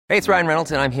Hey, it's Ryan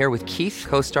Reynolds, and I'm here with Keith,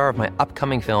 co-star of my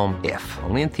upcoming film, If,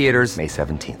 only in theaters May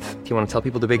 17th. Do you want to tell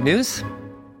people the big news?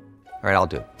 All right, I'll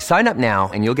do it. Sign up now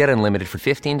and you'll get unlimited for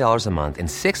 $15 a month and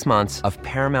 6 months of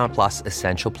Paramount Plus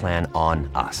Essential Plan on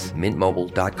us.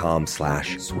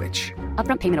 MintMobile.com/switch.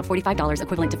 Upfront payment of $45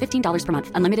 equivalent to $15 per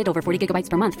month. Unlimited over 40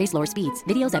 gigabytes per month. Face lower speeds.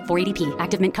 Videos at 480p.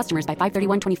 Active Mint customers by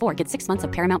 531.24 get 6 months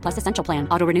of Paramount Plus Essential Plan.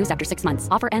 Auto renews after 6 months.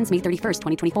 Offer ends May 31st,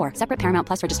 2024. Separate Paramount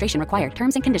Plus registration required.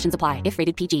 Terms and conditions apply if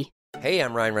rated PG. Hey,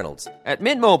 I'm Ryan Reynolds. At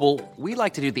Mint Mobile, we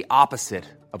like to do the opposite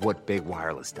of what Big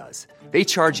Wireless does. They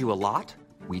charge you a lot.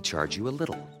 We charge you a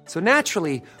little. So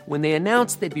naturally, when they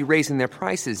announced they'd be raising their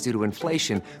prices due to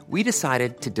inflation, we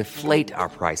decided to deflate our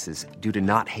prices due to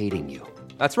not hating you.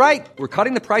 That's right. We're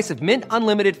cutting the price of Mint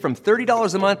Unlimited from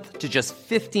 $30 a month to just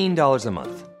 $15 a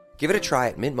month. Give it a try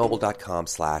at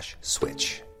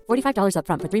mintmobile.com/switch. $45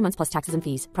 upfront for 3 months plus taxes and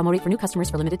fees. Promo rate for new customers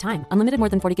for limited time. Unlimited more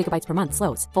than 40 gigabytes per month.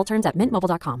 Slows full terms at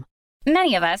mintmobile.com.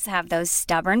 Many of us have those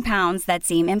stubborn pounds that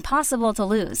seem impossible to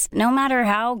lose, no matter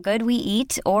how good we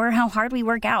eat or how hard we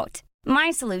work out. My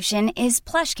solution is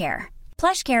PlushCare.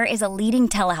 PlushCare is a leading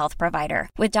telehealth provider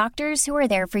with doctors who are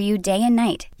there for you day and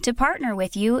night to partner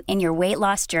with you in your weight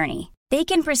loss journey. They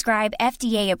can prescribe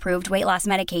FDA-approved weight loss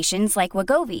medications like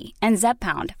Wegovy and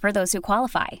Zepbound for those who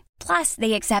qualify. Plus,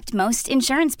 they accept most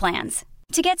insurance plans.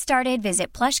 To get started,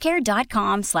 visit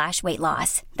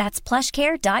plushcare.com/weightloss. That's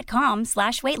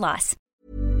plushcare.com/weightloss.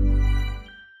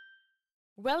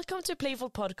 Welcome to Playful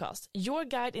Podcast, your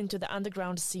guide into the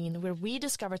underground scene where we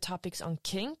discover topics on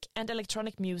kink and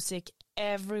electronic music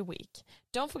every week.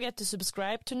 Don't forget to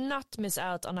subscribe to not miss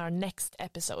out on our next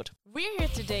episode. We're here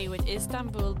today with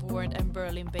Istanbul-born and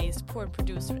Berlin-based porn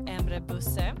producer Emre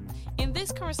Busse. In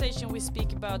this conversation, we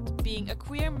speak about being a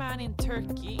queer man in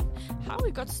Turkey, how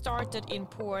he got started in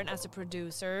porn as a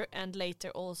producer and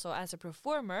later also as a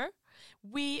performer.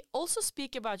 We also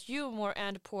speak about humor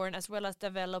and porn, as well as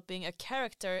developing a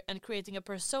character and creating a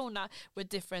persona with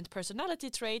different personality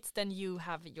traits than you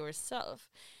have yourself.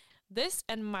 This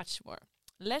and much more.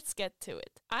 Let's get to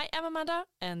it. I am Amanda,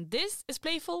 and this is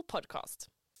Playful Podcast.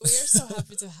 We're so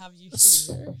happy to have you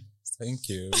here. Thank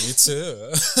you. Me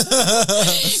too.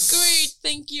 Great,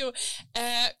 thank you.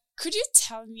 Could you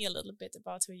tell me a little bit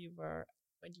about who you were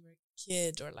when you were a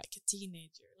kid or like a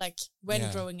teenager, like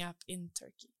when growing up in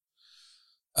Turkey?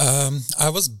 I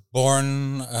was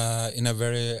born in a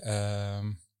very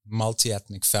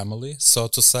multi-ethnic family, so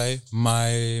to say.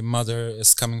 My mother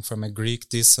is coming from a Greek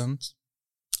descent,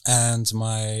 and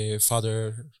my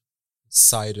father's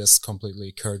side is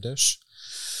completely Kurdish.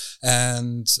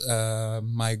 And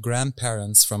my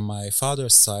grandparents from my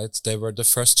father's side, they were the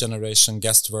first generation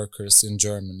guest workers in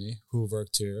Germany who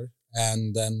worked here.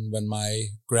 And then when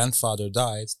my grandfather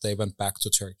died, they went back to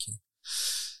Turkey.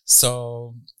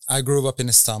 So I grew up in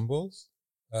Istanbul,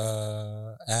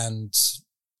 and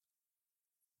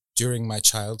during my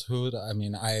childhood, I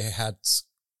mean, I had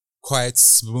quite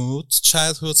smooth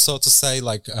childhood, so to say,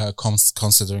 like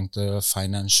considering the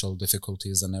financial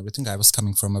difficulties and everything. I was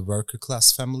coming from a worker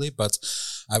class family, but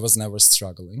I was never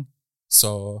struggling.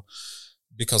 So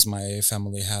because my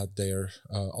family had their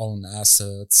own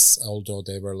assets, although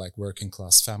they were like working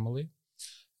class family.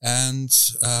 And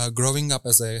growing up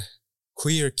as a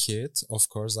queer kid, of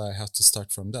course, I have to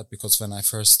start from that, because when I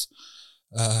first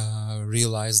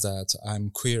realized that I'm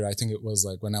queer, I think it was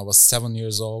like when I was 7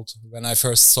 years old, when I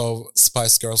first saw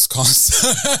Spice Girls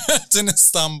concert in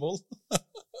Istanbul.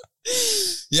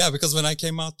 Yeah, because when I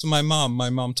came out to my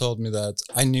mom told me that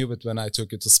I knew it when I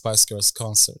took it to Spice Girls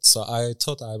concert. So I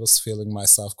thought I was feeling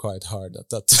myself quite hard at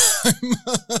that time.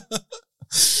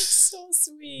 So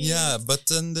sweet. Yeah, but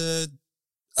then the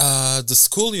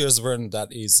school years weren't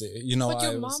that easy, you know. But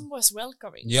your mom was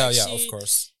welcoming. Yeah, like of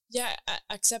course. Yeah,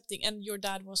 accepting, and your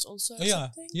dad was also Yeah.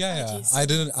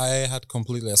 I had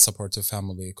completely a supportive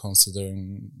family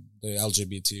considering the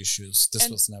LGBT issues. This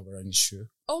was never an issue.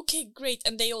 Okay, great.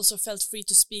 And they also felt free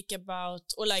to speak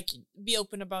about, or like be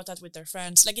open about that with their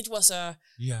friends. Like it was a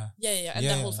and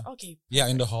the whole okay. Yeah,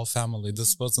 in the whole family,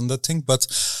 this wasn't the thing. But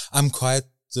I'm quite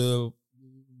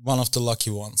one of the lucky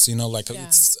ones, you know. Like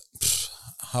it's.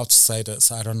 How to say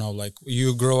this? I don't know. Like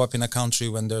you grow up in a country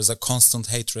when there's a constant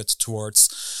hatred towards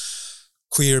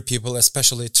queer people,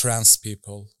 especially trans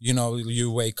people. You know,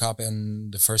 you wake up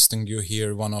and the first thing you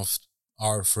hear, one of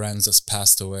our friends has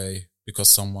passed away because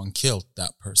someone killed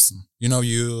that person. You know,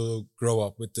 you grow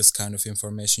up with this kind of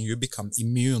information. You become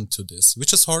immune to this,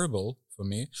 which is horrible for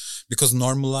me, because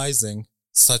normalizing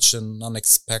such an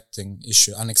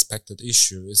unexpected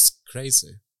issue is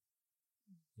crazy.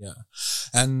 Yeah.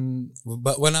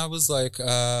 But when I was like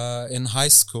in high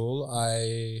school,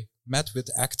 I met with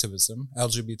activism,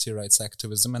 LGBT rights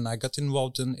activism, and I got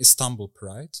involved in Istanbul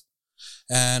Pride.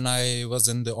 And I was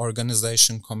in the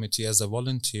organization committee as a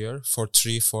volunteer for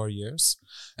 3-4 years.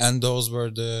 And those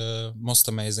were the most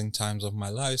amazing times of my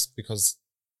life because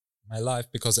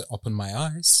it opened my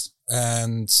eyes.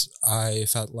 And I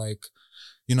felt like,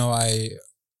 I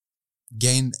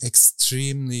gained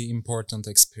extremely important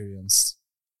experience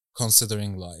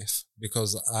considering life,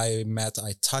 because I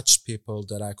touched people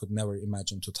that I could never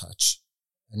imagine to touch.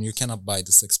 And you cannot buy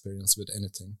this experience with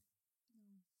anything.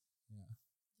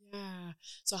 Yeah.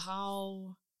 So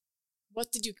what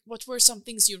were some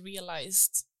things you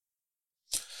realized?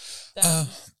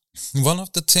 One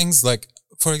of the things, like,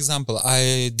 for example,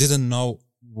 I didn't know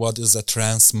what is a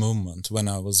trans movement when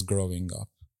I was growing up.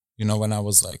 When I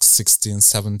was like 16,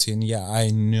 17, I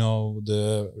know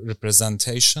the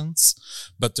representations,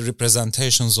 but the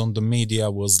representations on the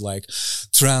media was like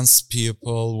trans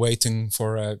people waiting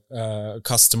for a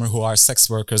customer, who are sex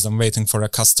workers and waiting for a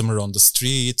customer on the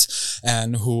street,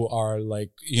 and who are like,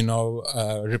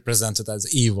 represented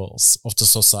as evils of the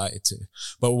society.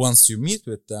 But once you meet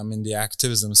with them in the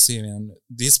activism scene, and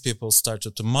these people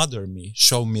started to mother me,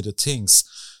 show me the things,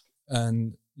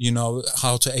 and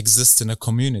how to exist in a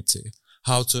community,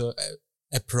 how to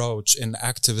approach in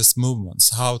activist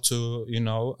movements, how to,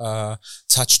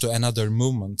 touch to another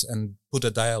movement and put a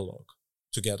dialogue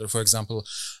together. For example,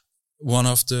 one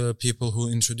of the people who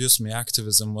introduced me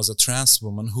activism was a trans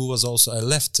woman who was also a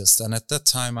leftist. And at that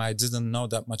time, I didn't know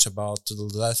that much about the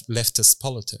leftist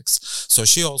politics. So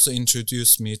she also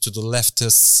introduced me to the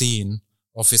leftist scene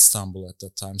of Istanbul at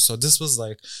that time. So this was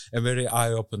like a very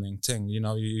eye-opening thing.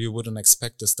 You wouldn't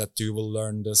expect this, that you will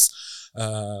learn this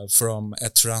from a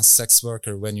trans sex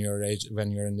worker when you're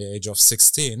in the age of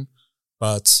 16,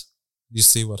 but you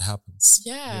see what happens.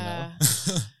 Yeah.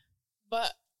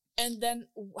 And then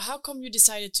how come you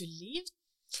decided to leave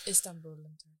Istanbul?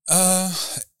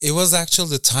 It was actually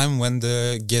the time when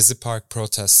the Gezi Park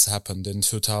protests happened in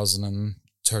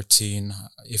 2013,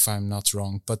 if I'm not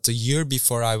wrong. But the year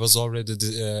before, I already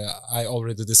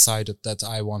decided that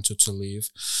I wanted to leave.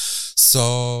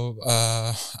 So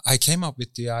I came up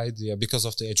with the idea because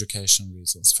of the education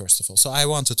reasons, first of all. So I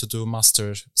wanted to do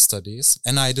master studies,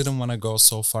 and I didn't want to go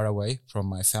so far away from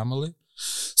my family.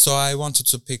 So I wanted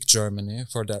to pick Germany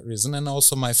for that reason. And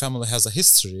also my family has a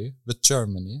history with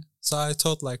Germany. So I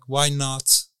thought, like, why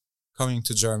not coming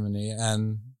to Germany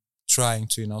and trying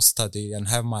to, study and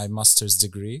have my master's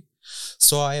degree.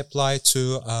 So I applied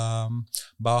to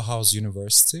Bauhaus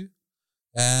University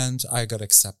and I got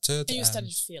accepted. And you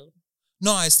studied film?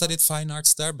 No, I studied fine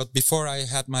arts there, but before I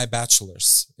had my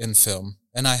bachelor's in film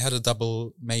and I had a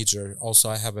double major. Also,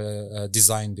 I have a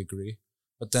design degree,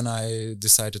 but then I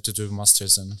decided to do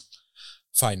master's in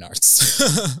fine arts.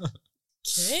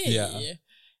 Okay. Yeah.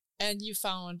 And you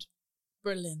found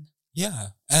Berlin. Yeah.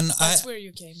 And that's where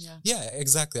you came, yeah. Yeah,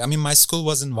 exactly. I mean, my school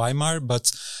was in Weimar,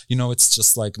 but, it's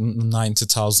just like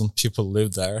 90,000 people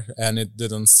live there and it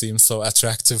didn't seem so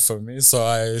attractive for me. So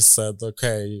I said,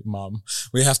 okay, Mom,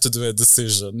 we have to do a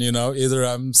decision, either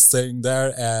I'm staying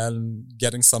there and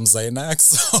getting some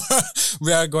Xanax or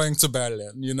we are going to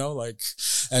Berlin,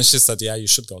 and she said, yeah, you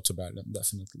should go to Berlin,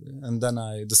 definitely. And then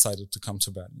I decided to come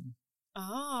to Berlin.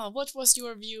 What was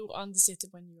your view on the city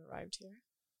when you arrived here?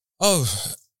 Oh,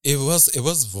 it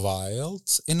was wild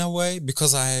in a way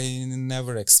because I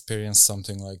never experienced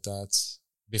something like that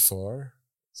before,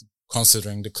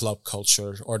 considering the club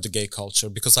culture or the gay culture.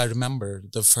 Because I remember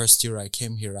the first year I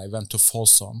came here, I went to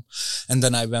Folsom and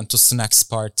then I went to Snacks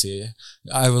Party.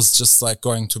 I was just like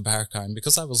going to Bergheim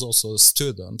because I was also a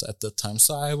student at that time.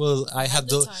 So I had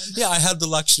the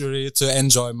luxury to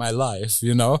enjoy my life,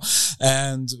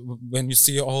 and when you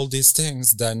see all these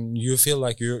things, then you feel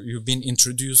like you've been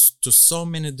introduced to so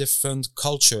many different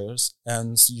cultures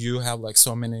and you have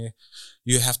so many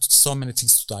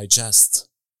things to digest.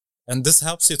 And this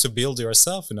helps you to build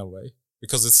yourself in a way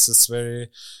because it's very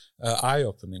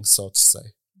eye-opening, so to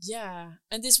say. Yeah,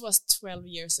 and this was 12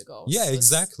 years ago. Yeah,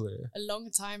 exactly. A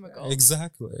long time ago.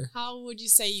 Exactly. How would you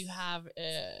say you have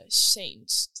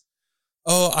changed?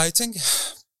 Oh, I think,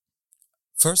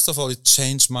 first of all, it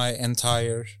changed my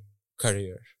entire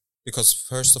career. Because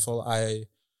first of all, I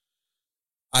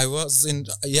was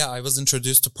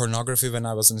introduced to pornography when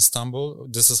I was in Istanbul.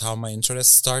 This is how my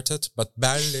interest started. But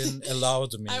Berlin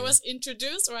allowed me. I was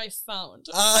introduced or I found?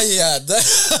 Yeah.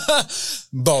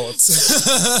 Both.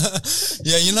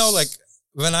 Yeah,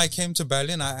 when I came to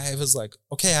Berlin, I was like,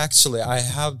 okay, actually, I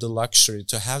have the luxury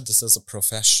to have this as a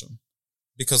profession.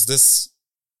 Because this,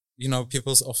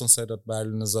 people often say that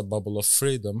Berlin is a bubble of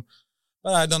freedom.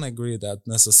 But I don't agree that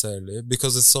necessarily.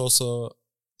 Because it's also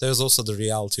there's also the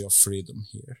reality of freedom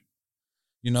here.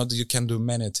 You know, you can do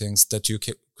many things that you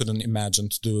couldn't imagine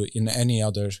to do in any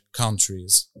other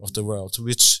countries of the world,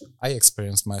 which I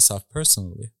experienced myself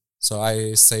personally. So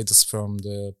I say this from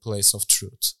the place of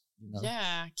truth. You know?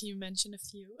 Yeah, can you mention a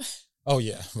few? Oh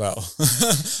yeah, well,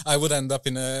 I would end up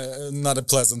in not a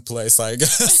pleasant place, I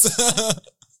guess.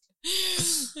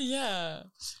 Yeah.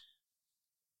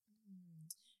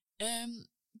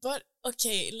 But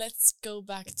okay, let's go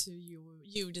back to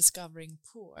you discovering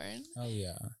porn. Oh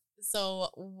yeah. So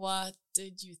what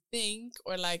did you think,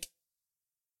 or like,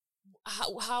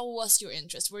 how was your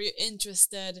interest? Were you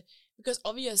interested, because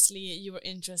obviously you were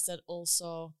interested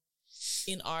also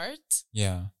in art.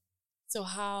 Yeah. So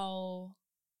how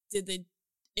did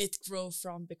it grow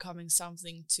from becoming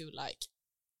something to like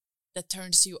that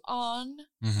turns you on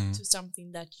to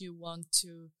something that you want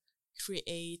to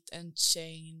create and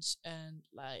change and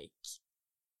like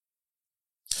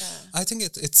I think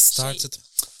it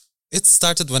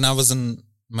started when I was in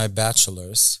my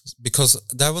bachelor's, because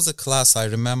there was a class I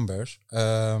remember,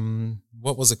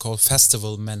 what was it called?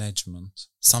 Festival management,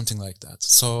 something like that.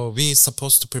 So we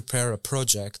supposed to prepare a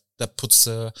project that puts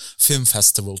a film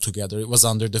festival together. It was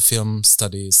under the film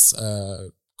studies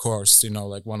course, you know,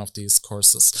 like one of these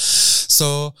courses.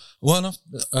 So one of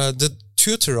the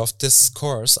tutor of this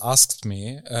course asked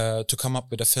me to come up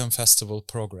with a film festival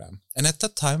program. And at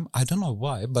that time, I don't know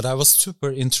why, but I was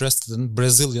super interested in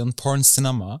Brazilian porn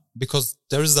cinema, because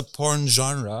there is a porn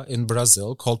genre in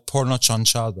Brazil called porno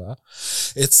chanchada.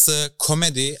 It's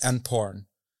comedy and porn.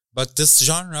 But this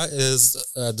genre is,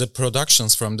 the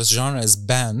productions from this genre is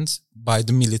banned by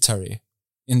the military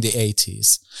in the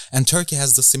 80s. And Turkey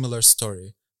has the similar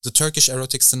story. The Turkish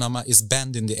erotic cinema is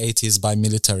banned in the 80s by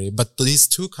military, but these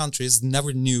two countries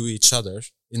never knew each other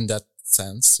in that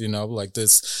sense, you know, like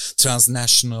this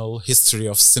transnational history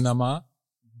of cinema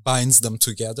binds them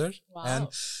together. Wow.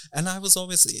 And I was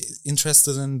always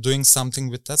interested in doing something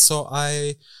with that. So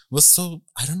I was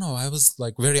I was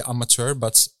like very amateur,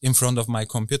 but in front of my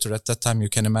computer at that time, you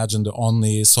can imagine the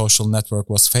only social network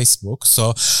was Facebook.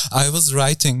 So I was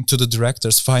writing to the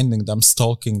directors, finding them,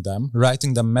 stalking them,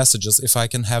 writing them messages if I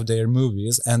can have their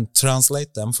movies and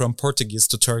translate them from Portuguese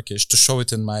to Turkish to show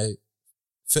it in my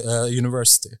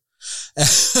university.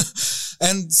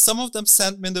 And some of them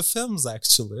sent me the films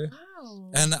actually.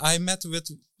 Wow. And I met with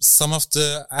some of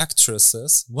the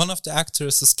actresses. One of the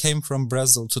actresses came from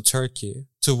Brazil to Turkey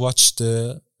to watch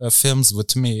the films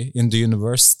with me in the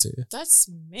university. That's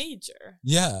major.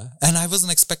 Yeah. And I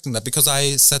wasn't expecting that, because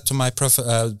I said to my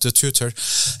the tutor,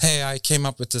 hey, I came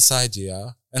up with this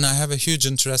idea and I have a huge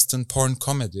interest in porn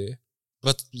comedy.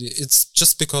 But it's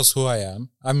just because who I am.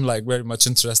 I'm like very much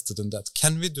interested in that.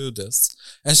 Can we do this?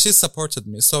 And she supported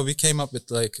me. So we came up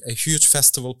with like a huge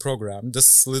festival program.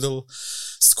 This little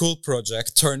school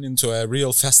project turned into a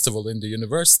real festival in the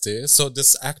university. So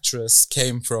this actress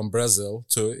came from Brazil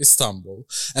to Istanbul,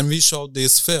 and we showed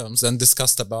these films and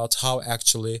discussed about how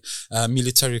actually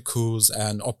military coups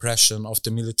and oppression of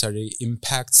the military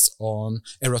impacts on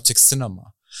erotic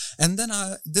cinema. And then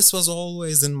this was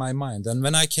always in my mind. And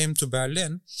when I came to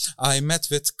Berlin, I met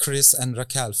with Chris and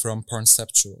Raquel from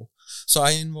Pornceptual. So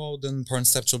I involved in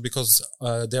Pornceptual because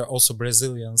they're also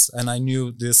Brazilians, and I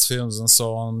knew these films and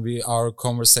so on. Our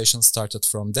conversation started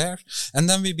from there, and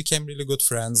then we became really good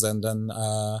friends. And then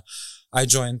I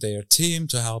joined their team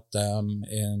to help them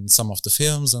in some of the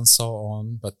films and so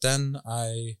on. But then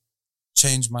I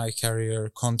changed my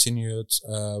career, continued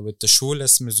with the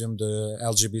Schwules Museum, the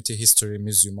LGBT History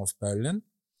Museum of Berlin.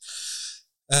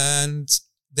 And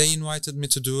they invited me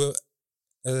to do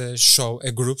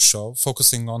a group show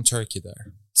focusing on Turkey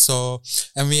there. So,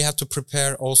 and we had to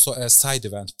prepare also a side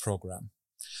event program.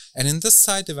 And in this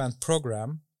side event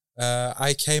program,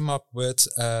 I came up with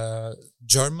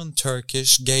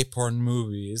German-Turkish gay porn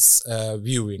movies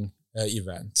viewing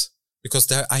event. Because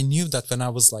I knew that when I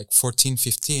was like 14,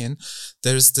 15,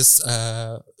 there's this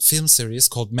film series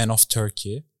called Men of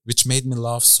Turkey, which made me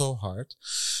laugh so hard.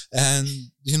 And,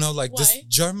 you know, like this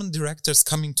German directors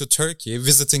coming to Turkey,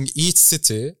 visiting each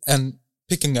city and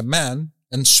picking a man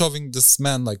and showing this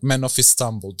man like Men of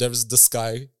Istanbul. There's this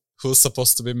guy who's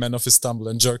supposed to be Men of Istanbul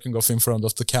and jerking off in front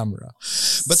of the camera.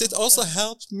 But it also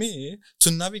helped me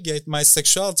to navigate my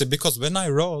sexuality, because when I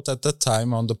wrote at that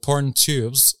time on the porn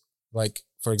tubes, like,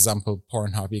 for example,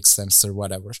 Pornhub, Xhamster,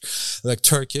 whatever, like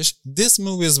Turkish, these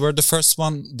movies were the first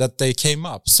one that they came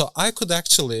up. So I could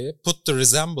actually put the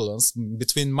resemblance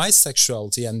between my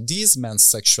sexuality and these men's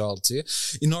sexuality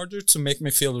in order to make me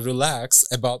feel relaxed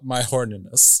about my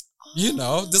horniness. You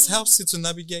know, this helps you to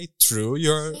navigate through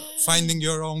finding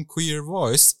your own queer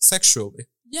voice sexually.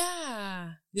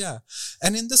 Yeah. Yeah.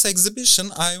 And in this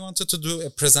exhibition, I wanted to do a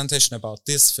presentation about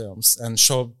these films and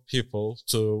show people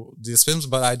to these films,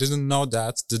 but I didn't know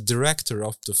that the director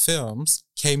of the films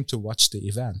came to watch the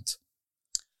event.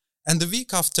 And the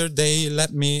week after, they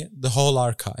let me the whole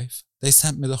archive. They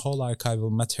sent me the whole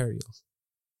archival material,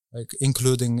 like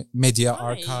including media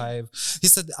archive. He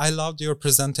said, I loved your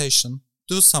presentation.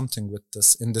 Do something with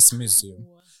this in this museum.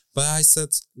 But I said,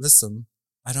 listen,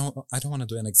 I don't want to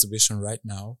do an exhibition right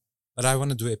now, but I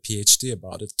want to do a PhD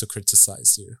about it to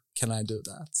criticize you. Can I do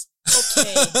that?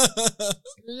 Okay.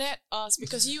 Let us,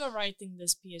 because you are writing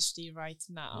this PhD right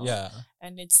now. Yeah.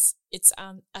 And it's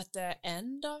at the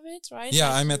end of it, right? Yeah,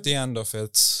 like I'm at the end of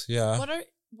it. Yeah.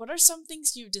 What are some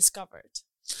things you've discovered?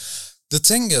 The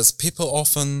thing is, people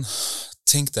often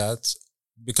think that,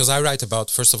 because I write about,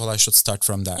 first of all, I should start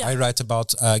from that. Yeah. I write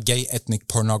about gay ethnic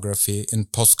pornography in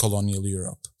post-colonial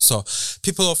Europe. So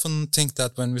people often think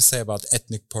that when we say about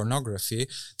ethnic pornography,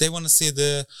 they want to see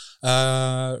the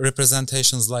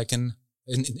representations like in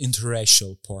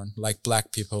interracial porn, like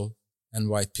black people and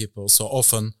white people. So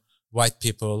often white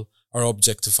people are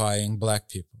objectifying black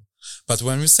people. But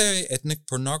when we say ethnic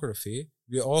pornography,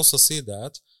 we also see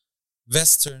that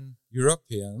Western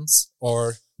Europeans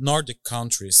or Nordic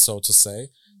countries, so to say,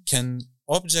 can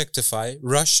objectify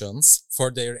Russians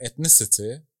for their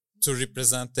ethnicity to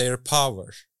represent their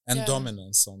power and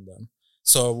dominance on them.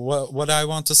 So what I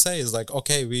want to say is like,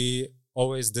 okay, we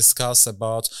always discuss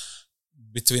about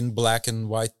between black and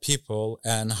white people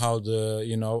and how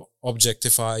the,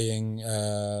 objectifying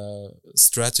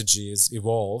strategies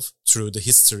evolve through the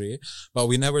history, but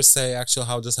we never say actually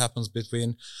how this happens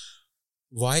between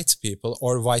white people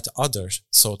or white others,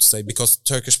 so to say, because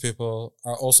Turkish people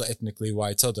are also ethnically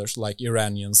white others, like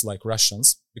Iranians, like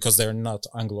Russians, because they're not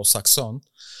Anglo-Saxon,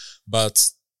 but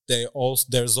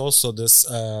there's also this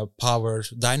power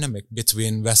dynamic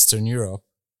between Western Europe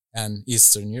and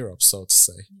Eastern Europe, so to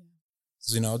say.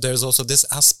 So, there's also this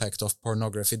aspect of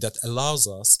pornography that allows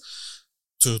us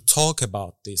to talk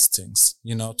about these things,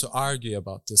 to argue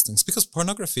about these things, because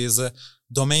pornography is a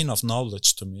domain of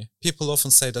knowledge to me. People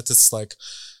often say that it's like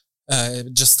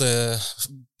just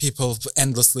people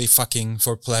endlessly fucking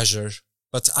for pleasure,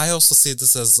 but I also see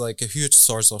this as like a huge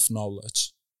source of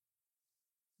knowledge.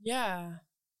 Yeah.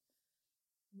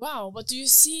 Wow. But do you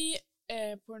see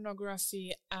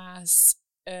pornography as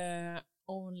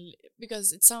only,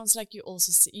 because it sounds like you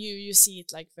also see, you see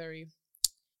it like you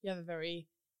have a very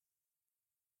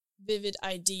vivid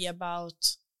idea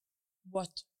about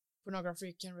what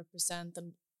pornography can represent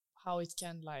and how it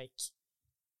can like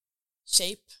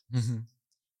shape. Mm-hmm.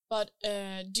 But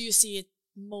do you see it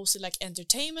mostly like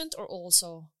entertainment or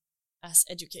also as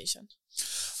education?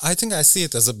 I think I see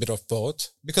it as a bit of both,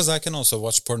 because I can also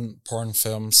watch porn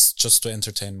films just to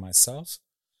entertain myself.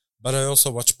 But I also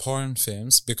watch porn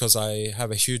films because I have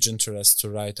a huge interest to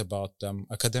write about them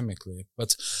academically.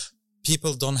 But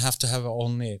people don't have to have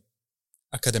only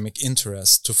academic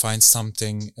interest to find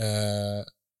something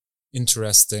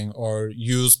interesting or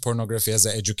use pornography as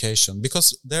an education,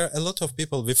 because there are a lot of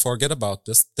people, we forget about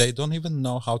this, they don't even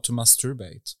know how to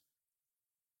masturbate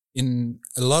in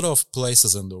a lot of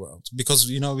places in the world, because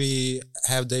we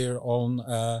have their own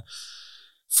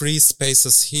free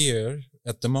spaces here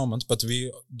at the moment, but we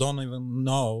don't even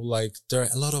know, like there are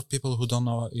a lot of people who don't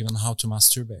know even how to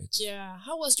masturbate. Yeah.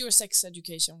 How was your sex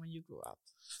education when you grew up?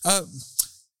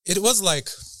 It was like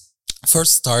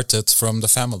first started from the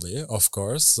family, of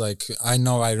course. Like I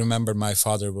remember my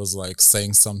father was like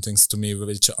saying some things to me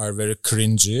which are very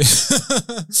cringy.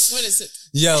 What is it?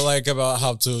 Yeah, like about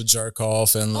how to jerk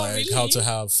off and really? How to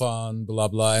have fun, blah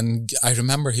blah. And I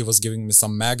remember he was giving me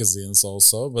some magazines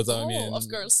also, but I mean, of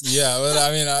course. Yeah, but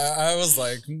I mean, I was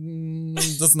like,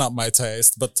 that's not my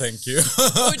taste, but thank you.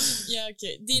 Yeah,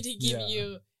 okay. Did he give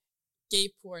you gay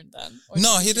porn then?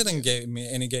 No, he didn't give me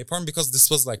any gay porn, because this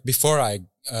was like before I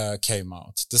came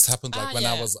out. This happened like when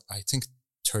I was, I think,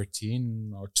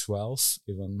 13 or 12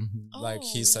 even. Like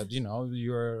he said,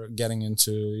 you're getting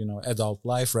into, adult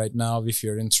life right now. If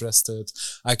you're interested,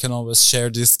 I can always share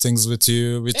these things with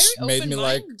you, which made me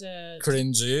like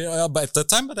cringy but at the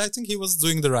time. But I think he was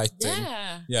doing the right thing.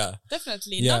 Yeah,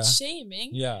 definitely. Yeah. Not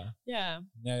shaming. Yeah.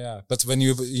 But when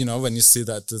you see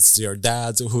that it's your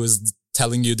dad who is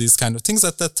telling you these kind of things,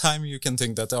 at that time you can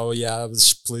think that,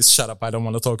 please shut up, I don't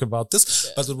want to talk about this.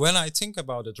 Yeah. But when I think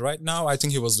about it right now, I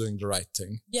think he was doing the right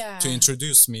thing. Yeah. To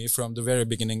introduce me from the very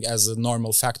beginning as a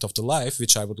normal fact of the life,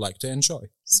 which I would like to enjoy.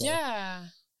 So, yeah.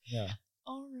 Yeah.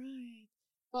 All right.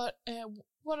 But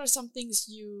what are some things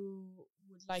you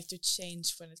would like to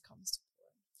change when it comes to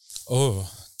porn? Oh,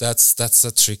 that's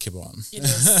a tricky one. It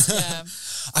is, yeah.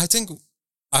 I think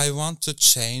I want to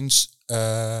change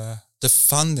the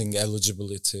funding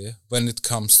eligibility when it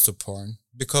comes to porn,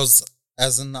 because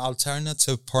as an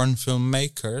alternative porn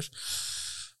filmmaker,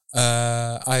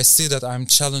 I see that I'm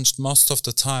challenged most of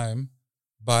the time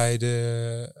by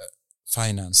the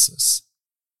finances,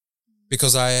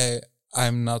 because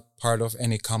I'm not part of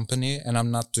any company and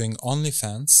I'm not doing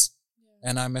OnlyFans,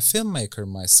 and I'm a filmmaker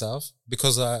myself,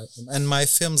 and my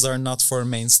films are not for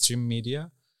mainstream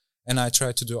media, and I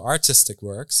try to do artistic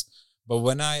works. But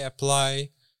when I apply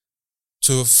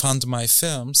to fund my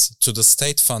films to the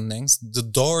state fundings, the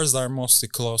doors are mostly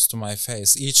closed to my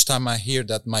face. Each time I hear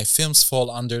that my films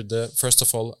fall under the, first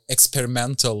of all,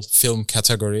 experimental film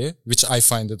category, which I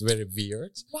find it very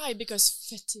weird. Why? Because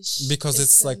fetish. Because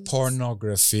it's like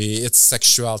pornography, it's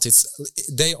sexuality.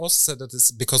 They also said that it's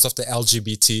because of the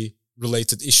LGBT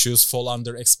related issues fall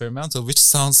under experimental, which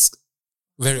sounds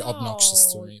very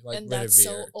obnoxious to me. Like and very that's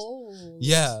weird. So old.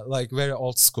 Yeah, like very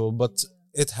old school, but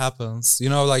it happens. You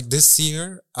know, like this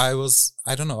year I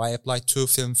applied 2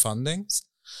 film fundings,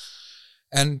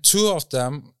 and 2 of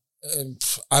them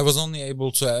I was only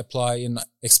able to apply in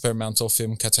experimental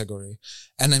film category.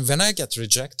 And then when I get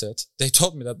rejected, they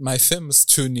told me that my film is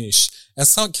too niche. And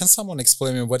can someone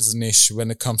explain me what is niche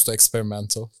when it comes to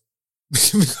experimental?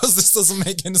 Because this doesn't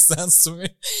make any sense to me.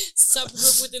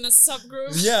 Subgroup within a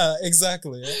subgroup. Yeah,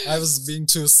 exactly. I was being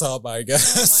too sub, I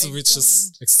guess, which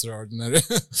is extraordinary.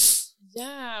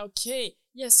 Yeah, okay.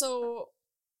 Yeah, so,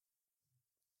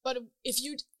 but if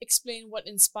you explain what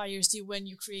inspires you when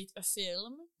you create a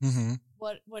film,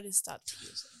 what is that for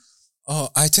you? Oh,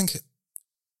 I think,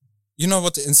 you know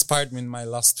what inspired me in my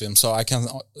last film, so I can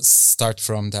start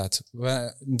from that.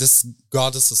 This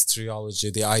Goddesses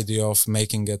trilogy, the idea of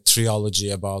making a trilogy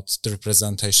about the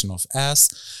representation of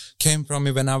ass, came from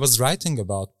me when I was writing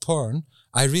about porn.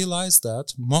 I realized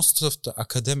that most of the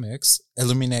academics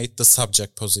eliminate the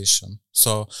subject position.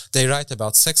 So they write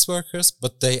about sex workers,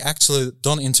 but they actually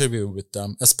don't interview with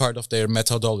them as part of their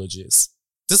methodologies.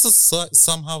 This is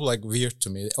somehow like weird to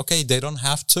me. Okay, they don't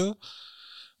have to,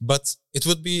 but it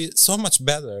would be so much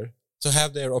better to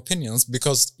have their opinions,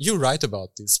 because you write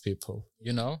about these people,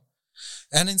 you know?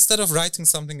 And instead of writing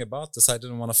something about this, I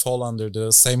didn't want to fall under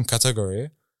the same category.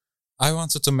 I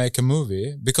wanted to make a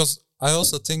movie, because I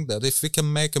also think that if we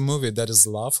can make a movie that is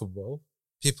laughable,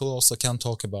 people also can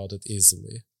talk about it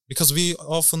easily. Because we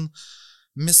often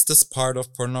miss this part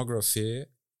of pornography,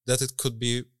 that it could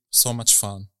be so much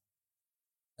fun.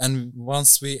 And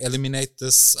once we eliminate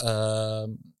this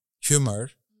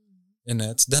humor in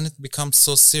it, then it becomes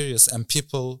so serious, and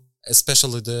people,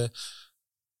 especially the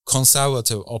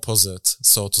conservative opposite,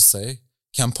 so to say,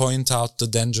 can point out the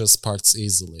dangerous parts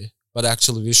easily. But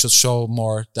actually, we should show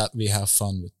more that we have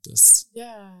fun with this.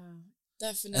 Yeah,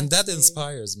 definitely. And that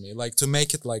inspires me, like, to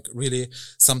make it like really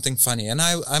something funny. And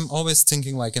I'm always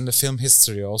thinking, like, in the film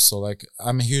history also, like,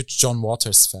 I'm a huge John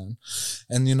Waters fan.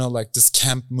 And, you know, like this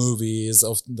camp movies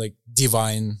of like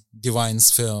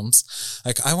Divine's films.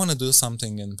 Like, I want to do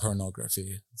something in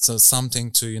pornography. So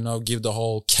something to, you know, give the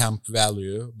whole camp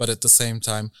value, but at the same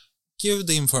time, give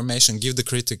the information, give the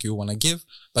critic you want to give.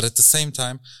 But at the same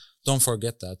time, don't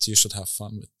forget that you should have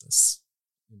fun with this,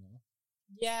 you know?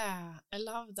 Yeah, I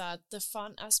love that. The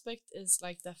fun aspect is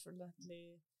like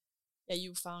definitely, yeah,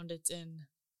 you found it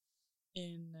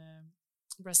in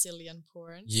Brazilian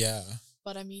porn. Yeah.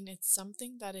 But I mean, it's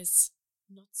something that is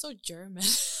not so German.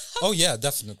 Oh yeah,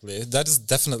 definitely. That is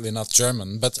definitely not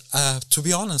German. But to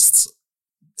be honest,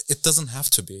 it doesn't have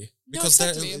to be. Because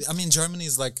Germany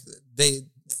is like,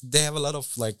 they have a lot of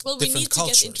like different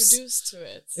cultures. We need to get introduced to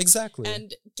it. Exactly.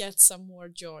 And get some more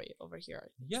joy over here.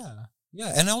 Yeah.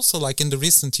 Yeah. And also, like, in the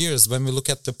recent years, when we look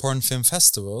at the porn film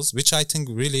festivals, which I think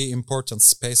really important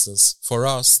spaces for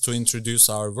us to introduce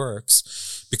our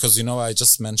works, because, you know, I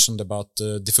just mentioned about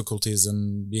the difficulties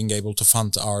in being able to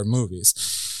fund our movies.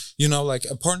 You know, like,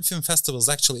 porn film festivals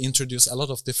actually introduce a lot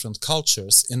of different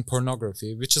cultures in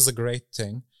pornography, which is a great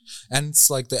thing. And it's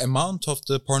like the amount of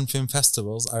the porn film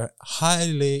festivals are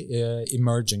highly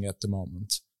emerging at the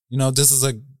moment. You know, this is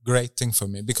a great thing for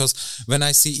me, because when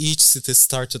I see each city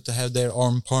started to have their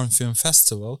own porn film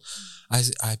festival,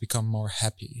 I become more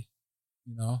happy,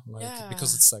 you know, like,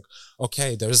 because it's like,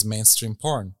 okay, there is mainstream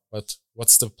porn, but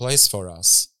what's the place for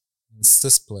us? It's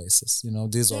this places, you know,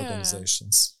 these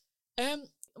organizations.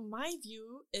 My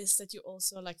view is that you're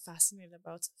also like fascinated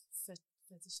about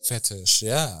fetishes. Fetish,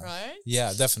 yeah. Right?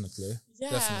 Yeah, definitely.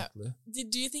 Yeah. Definitely.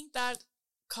 Do you think that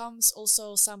comes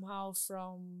also somehow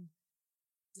from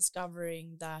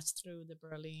discovering that through the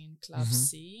Berlin club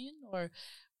scene? Or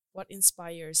what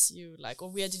inspires you? Like, or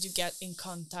where did you get in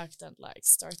contact and like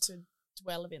start to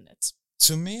dwell in it?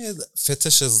 To me,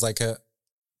 fetish is like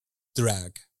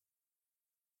drag.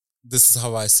 This is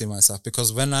how I see myself,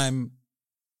 because when I'm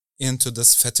into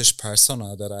this fetish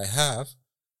persona that I have,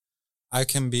 I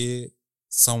can be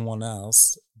someone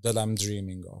else that I'm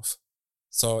dreaming of.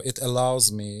 So it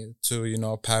allows me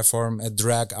to, perform a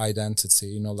drag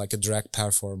identity, like a drag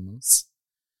performance.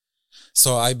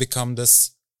 So I become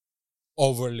this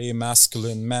overly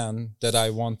masculine man that I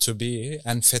want to be,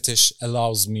 and fetish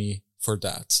allows me for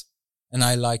that. And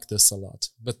I like this a lot.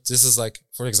 But this is like,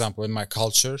 for example, in my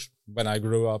culture, when I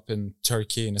grew up in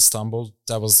Turkey, in Istanbul,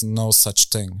 there was no such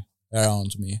thing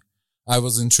around me. I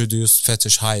was introduced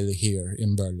fetish highly here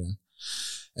in Berlin.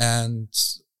 And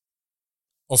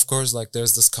of course, like,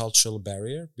 there's this cultural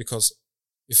barrier, because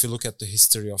if you look at the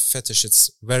history of fetish,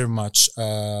 it's very much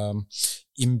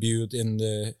imbued in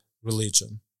the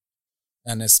religion,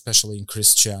 and especially in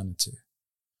Christianity.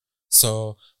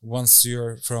 So once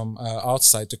you're from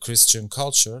outside the Christian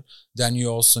culture, then you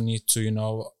also need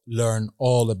to, learn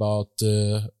all about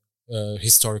the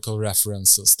historical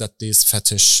references that this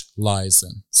fetish lies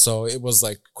in. So it was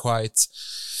like quite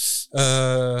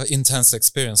intense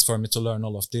experience for me to learn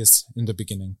all of this in the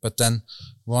beginning. But then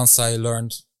once I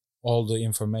learned all the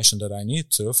information that I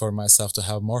need to for myself to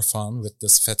have more fun with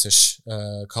this fetish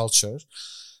culture,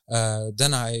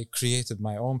 then I created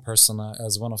my own persona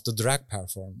as one of the drag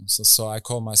performances. So I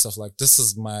call myself like, this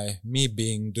is me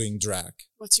doing drag.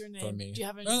 What's your name? For me. Do you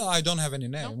have any name? I don't have any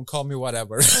name. No? Call me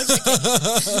whatever.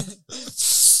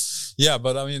 Yeah,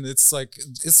 but I mean, it's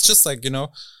just like,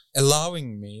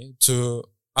 allowing me to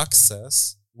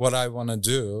access what I want to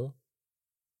do.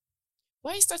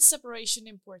 Why is that separation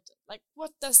important? Like,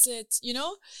 what does it,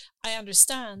 I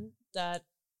understand that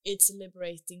it's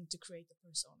liberating to create a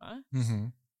persona. Mm-hmm.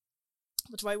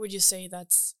 But why would you say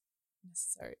that's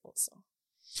necessary also?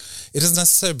 It is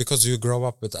necessary because you grow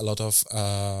up with a lot of,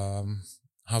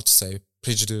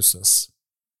 prejudices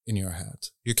in your head.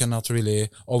 You cannot really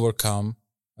overcome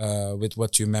with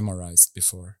what you memorized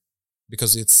before,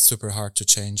 because it's super hard to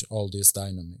change all these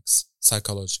dynamics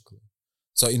psychologically.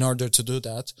 So in order to do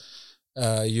that,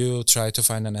 you try to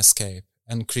find an escape,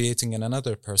 and creating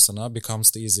another persona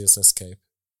becomes the easiest escape,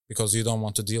 because you don't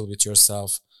want to deal with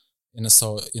yourself in a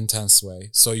so intense way.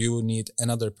 So you need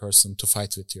another person to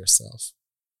fight with yourself,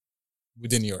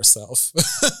 within yourself.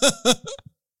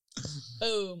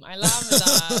 Boom, I love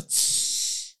that.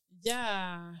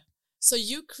 Yeah. So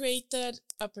you created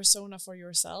a persona for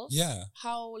yourself? Yeah.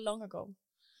 How long ago?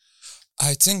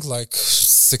 I think like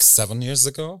 6-7 years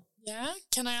ago. Yeah?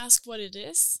 Can I ask what it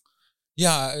is?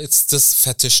 Yeah, it's this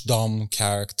fetish dom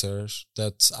character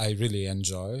that I really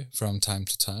enjoy from time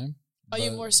to time. Are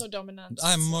you more so dominant?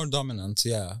 I'm more dominant,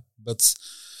 yeah. But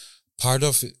part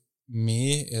of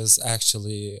me is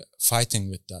actually fighting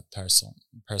with that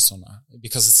persona,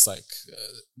 because it's like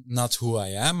not who I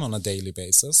am on a daily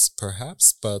basis,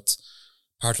 perhaps, but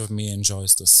part of me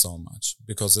enjoys this so much,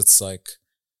 because it's like,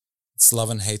 it's love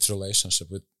and hate relationship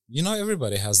with,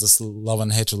 everybody has this love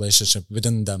and hate relationship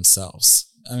within themselves.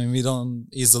 I mean, we don't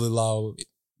easily love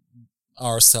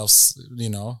ourselves,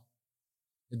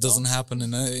 It doesn't happen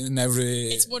in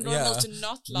every... It's more normal to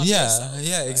not love yourself.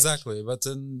 Yeah, exactly. But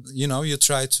then, you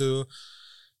try to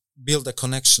build a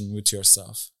connection with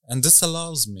yourself. And this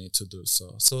allows me to do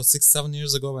so. So 6-7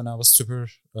 years ago, when I was super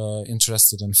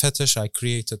interested in fetish, I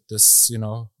created this,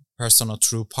 persona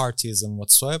through parties and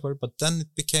whatsoever. But then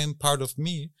it became part of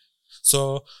me.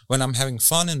 So when I'm having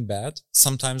fun in bed,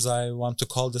 sometimes I want to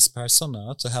call this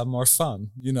persona to have more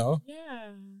fun, Yeah.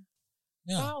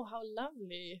 Wow, how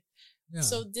lovely. Yeah.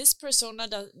 So this persona,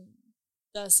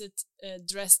 does it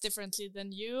dress differently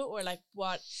than you, or like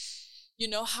what,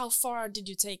 how far did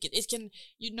you take it? It can,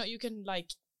 you can like,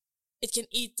 it can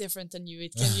eat different than you.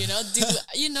 It can, do, you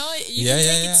can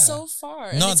take it so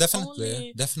far. No,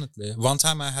 definitely. One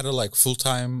time I had a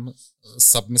full-time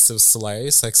submissive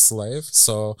sex slave.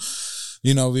 So,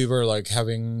 we were like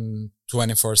having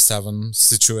 24/7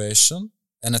 situation.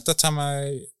 And at that time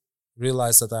I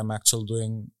realized that I'm actually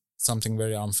doing something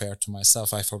very unfair to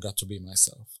myself. I forgot to be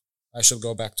myself. I should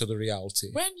go back to the reality.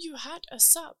 When you had a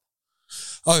sub?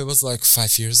 Oh, it was like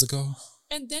 5 years ago.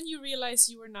 And then you realized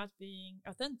you were not being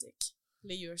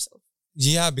authentically yourself.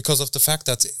 Yeah, because of the fact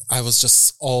that I was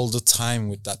just all the time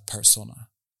with that persona.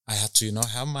 I had to,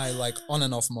 have my on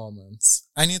and off moments.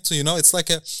 I need to, it's like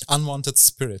a unwanted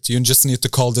spirit. You just need to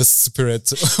call this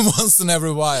spirit once in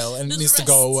every while, and it needs to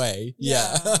go away.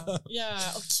 Yeah.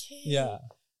 Yeah, okay. Yeah.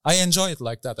 I enjoy it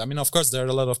like that. I mean, of course, there are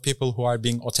a lot of people who are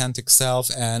being authentic self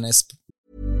and...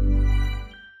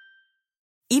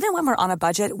 Even when we're on a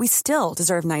budget, we still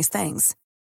deserve nice things.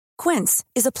 Quince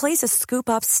is a place to scoop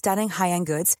up stunning high-end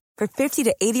goods for 50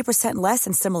 to 80% less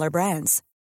than similar brands.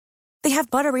 They have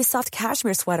buttery soft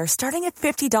cashmere sweaters starting at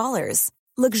 $50,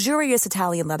 luxurious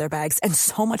Italian leather bags, and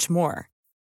so much more.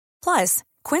 Plus,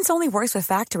 Quince only works with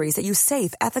factories that use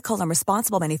safe, ethical, and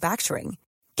responsible manufacturing.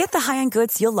 Get the high-end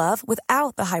goods you'll love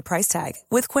without the high price tag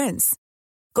with Quince.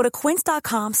 Go to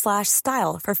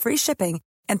quince.com/style for free shipping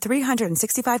and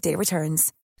 365-day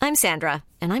returns. I'm Sandra,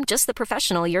 and I'm just the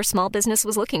professional your small business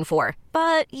was looking for.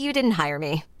 But you didn't hire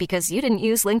me because you didn't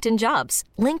use LinkedIn Jobs.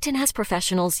 LinkedIn has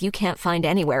professionals you can't find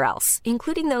anywhere else,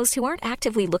 including those who aren't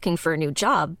actively looking for a new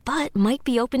job, but might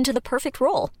be open to the perfect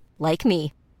role, like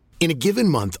me. In a given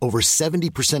month, over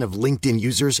 70% of LinkedIn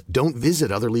users don't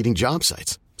visit other leading job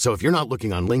sites. So if you're not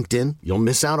looking on LinkedIn, you'll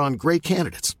miss out on great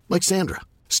candidates like Sandra.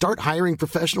 Start hiring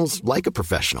professionals like a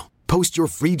professional. Post your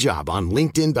free job on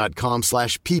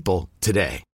linkedin.com/people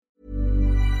today.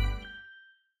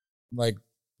 Like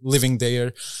living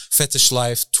their fetish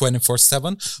life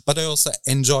 24/7, but I also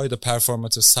enjoy the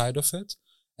performative side of it.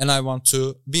 And I want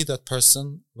to be that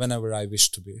person whenever I wish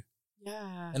to be.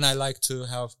 Yeah. And I like to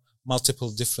have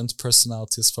multiple different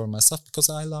personalities for myself because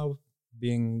I love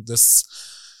being this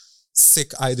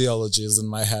sick ideologies in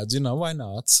my head. Why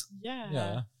not?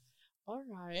 Yeah. All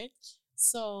right.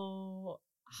 So,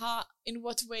 in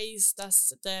what ways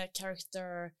does the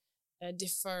character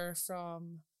differ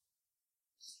from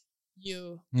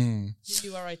you, who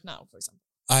you are right now, for example?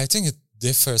 I think it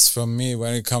differs from me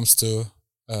when it comes to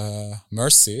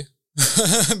mercy,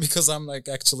 because I'm like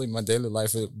actually in my daily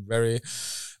life a very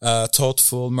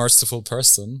thoughtful, merciful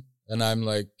person. And I'm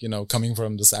like, coming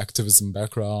from this activism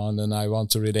background and I want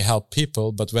to really help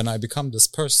people. But when I become this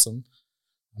person,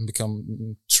 I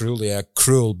become truly a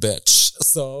cruel bitch.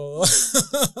 So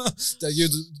that you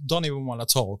don't even want to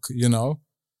talk,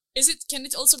 Can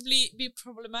it also be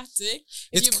problematic?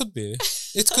 It could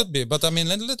be, but I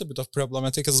mean, a little bit of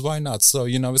problematic is why not? So,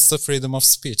 it's the freedom of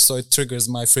speech. So it triggers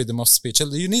my freedom of speech.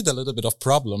 You need a little bit of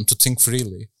problem to think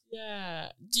freely.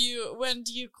 Yeah. When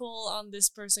do you call on this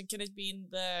person? Can it be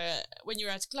when you're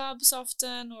at clubs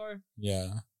often, or?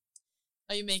 Yeah.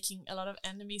 Are you making a lot of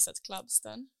enemies at clubs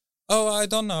then? Oh, I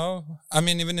don't know. I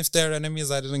mean, even if they're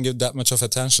enemies, I didn't give that much of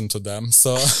attention to them.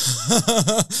 So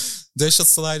they should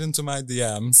slide into my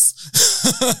DMs.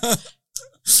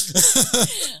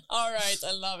 All right,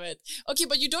 I love it. Okay,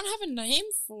 but you don't have a name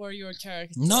for your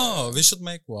character. No, we should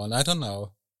make one. I don't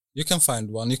know. You can find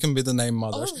one. You can be the name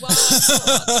Mother. Oh, wow.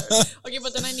 Okay,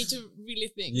 but then I need to really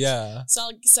think. Yeah. So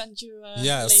I'll send you later.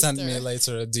 later. Send me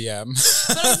later a DM.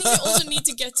 But I think you also need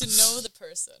to get to know the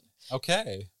person.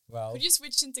 Okay. Well, could you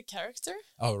switch into character?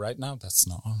 Oh, right now that's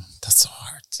so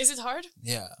hard. Is it hard?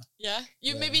 Yeah. Yeah.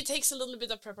 Maybe it takes a little bit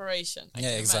of preparation. I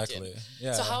can exactly. Imagine.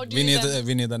 Yeah. So how do we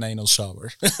need an anal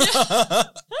shower.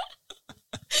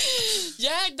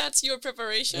 Yeah, that's your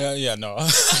preparation. Yeah, no.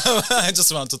 I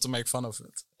just wanted to make fun of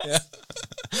it. Yeah.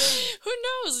 Who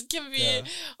knows? It can be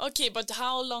okay, but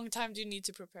how long time do you need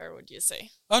to prepare, would you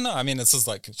say? Oh no, I mean it's just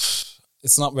like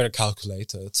it's not very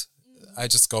calculated. I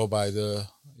just go by the,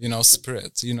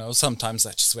 spirit. Sometimes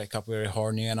I just wake up very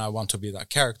horny and I want to be that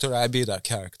character. I be that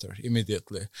character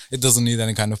immediately. It doesn't need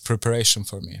any kind of preparation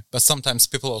for me. But sometimes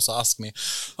people also ask me,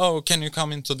 oh, can you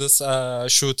come into this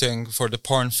shooting for the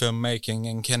porn film making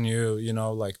and can you,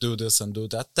 do this and do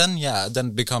that? Then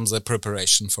it becomes a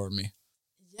preparation for me.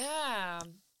 Yeah.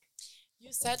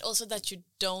 You said also that you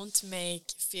don't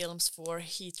make films for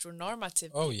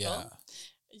heteronormative people. Oh, yeah.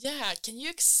 Yeah, can you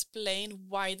explain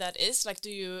why that is? Like, do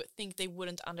you think they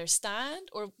wouldn't understand,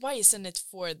 or why isn't it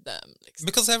for them?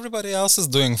 Because everybody else is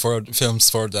doing films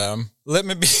for them. Let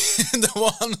me be the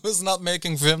one who's not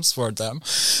making films for them.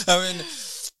 I mean,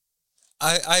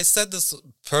 I said this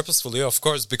purposefully, of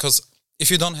course, because if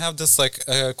you don't have this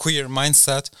queer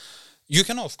mindset, you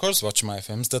can of course watch my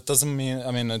films. That doesn't mean,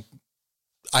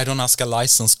 I don't ask a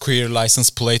queer license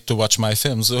plate to watch my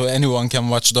films. So anyone can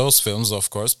watch those films, of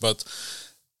course, but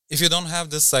if you don't have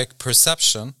this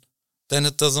perception, then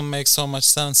it doesn't make so much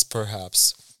sense,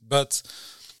 perhaps. But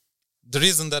the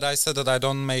reason that I said that I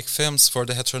don't make films for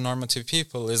the heteronormative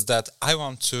people is that I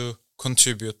want to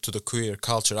contribute to the queer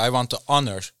culture. I want to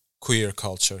honor queer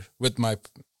culture with my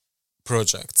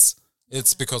projects.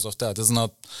 It's because of that. It's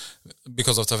not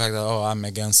because of the fact that, I'm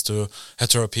against to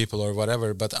hetero people or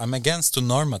whatever, but I'm against to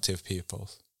normative people.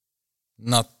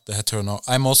 Not the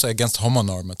I'm also against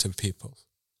homonormative people.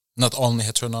 Not only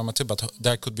heteronormative, but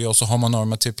there could be also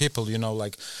homonormative people,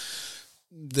 like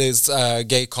this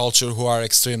gay culture who are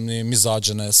extremely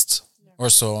misogynist or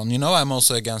so on. I'm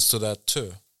also against to that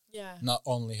too. Yeah. Not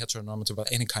only heteronormative, but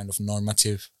any kind of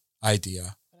normative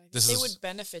idea. They would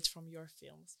benefit from your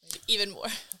films, maybe even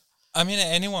more. I mean,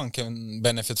 anyone can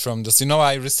benefit from this. You know,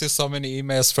 I receive so many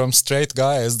emails from straight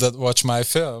guys that watch my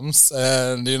films,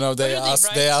 and you know, they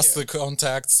ask the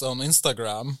contacts on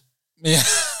Instagram. Yeah,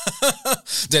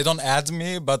 they don't add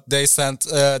me, but they send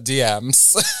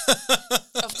DMs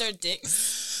of their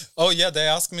dicks. Oh yeah, they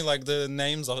ask me like the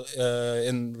names of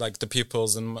in like the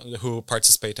peoples who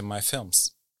participate in my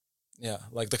films. Yeah,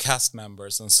 like the cast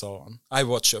members and so on. I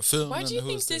watch a film. Why do you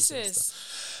think this is?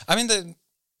 I mean,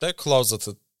 they're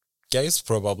closeted gays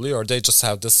probably, or they just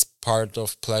have this part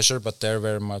of pleasure, but they're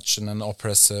very much in an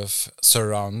oppressive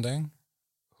surrounding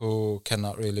who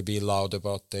cannot really be loud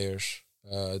about their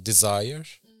desire.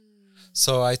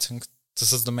 So I think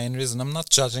this is the main reason. I'm not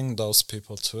judging those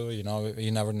people too. You know,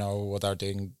 you never know what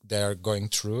they're going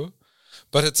through,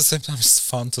 but at the same time, it's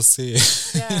fun to see.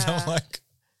 Yeah. You know, like.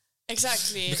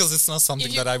 Exactly. Because it's not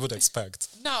something that I would expect.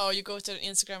 No, you go to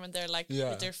Instagram and they're like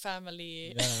with their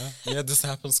family. Yeah, this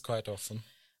happens quite often.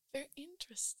 Very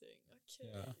interesting. Okay.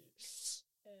 Yeah.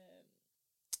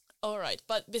 All right,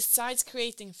 but besides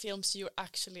creating films, you're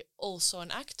actually also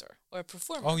an actor or a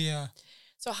performer. Oh yeah.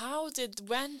 So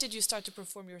when did you start to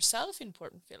perform yourself in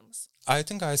porn films? I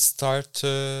think I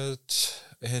started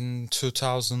in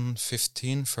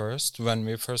 2015 first, when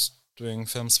we first doing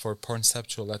films for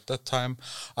Pornceptual. At that time,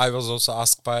 I was also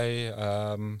asked by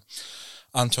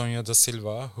Antonio da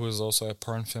Silva, who is also a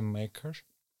porn filmmaker,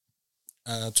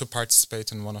 to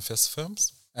participate in one of his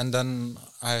films. And then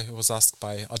I was asked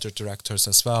by other directors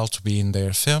as well to be in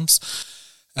their films.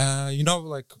 You know,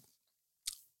 like,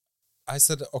 I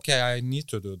said, okay, I need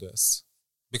to do this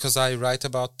because I write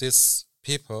about these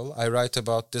people, I write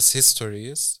about these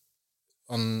histories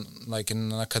on, like,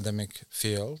 in an academic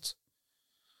field.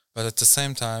 But at the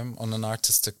same time, on an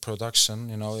artistic production,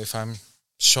 you know, if I'm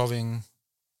showing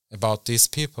about these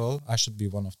people, I should be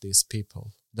one of these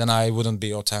people. Then I wouldn't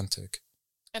be authentic.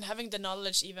 And having the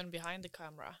knowledge even behind the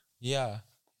camera. Yeah.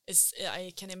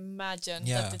 I can imagine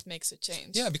that it makes a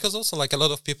change. Yeah, because also like a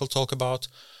lot of people talk about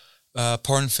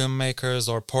porn filmmakers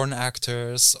or porn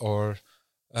actors or,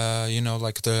 you know,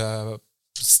 like the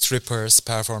strippers,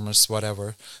 performers,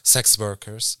 whatever, sex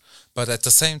workers. But at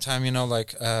the same time, you know,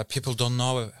 like people don't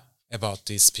know about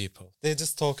these people. They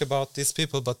just talk about these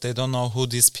people, but they don't know who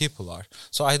these people are.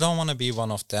 So I don't want to be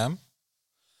one of them.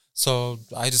 So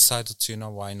I decided to, you know,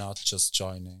 why not just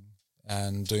joining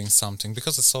and doing something,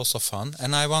 because it's also fun.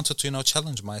 And I wanted to, you know,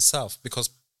 challenge myself, because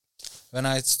when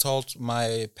I told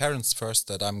my parents first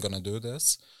that I'm going to do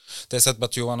this, they said,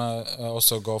 but you want to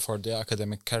also go for the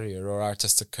academic career or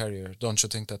artistic career. Don't you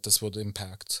think that this would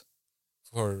impact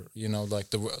for, you know, like,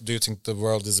 do you think the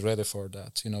world is ready for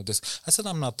that? You know, this. I said,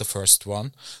 I'm not the first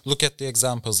one. Look at the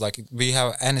examples. Like, we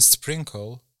have Annie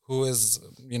Sprinkle, who is,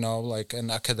 you know, like an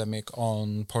academic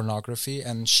on pornography,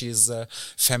 and she's a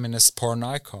feminist porn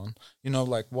icon. You know,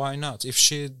 like, why not? If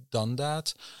she done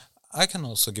that, I can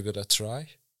also give it a try.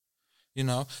 You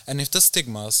know, and if the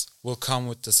stigmas will come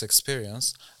with this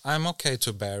experience, I'm okay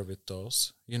to bear with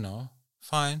those, you know,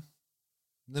 fine.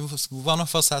 One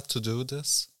of us had to do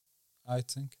this, I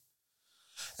think.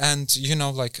 And, you know,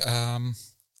 like,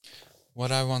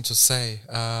 what I want to say,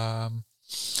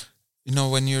 you know,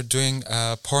 when you're doing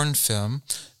a porn film,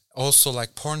 also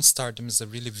like porn stardom is a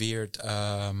really weird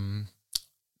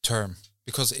term.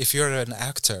 Because if you're an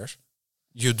actor,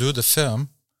 you do the film,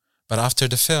 but after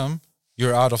the film,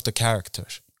 you're out of the character.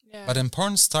 Yeah. But in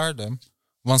porn stardom,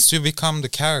 once you become the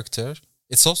character,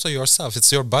 it's also yourself.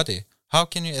 It's your body. How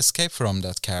can you escape from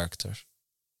that character?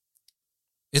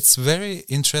 It's very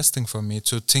interesting for me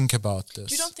to think about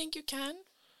this. You don't think you can?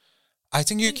 I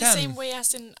think you can. In the same way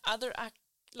as in other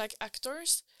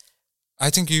actors? I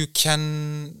think you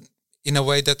can, in a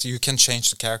way that you can change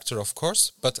the character, of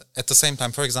course. But at the same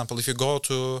time, for example, if you go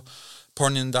to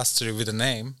porn industry with a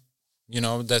name, you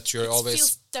know, that you're always... It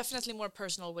feels definitely more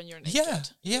personal when you're naked. Yeah.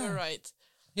 You're right.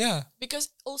 Yeah. Because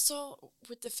also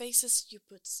with the faces, you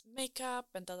put makeup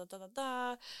and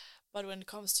da-da-da-da-da. But when it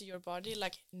comes to your body,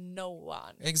 like, no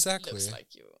one looks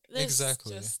like you.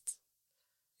 Exactly.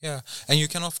 Yeah. And you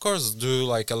can, of course, do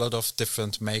like a lot of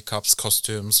different makeups,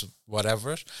 costumes,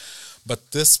 whatever.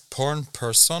 But this porn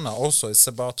persona also, it's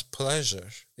about pleasure.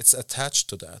 It's attached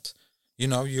to that. You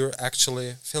know, you're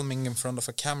actually filming in front of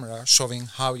a camera, showing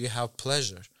how you have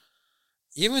pleasure.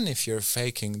 Even if you're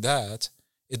faking that,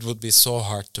 it would be so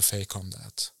hard to fake on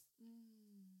that.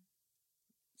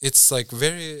 It's like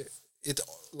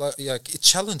it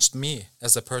challenged me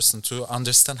as a person to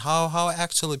understand how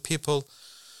actually people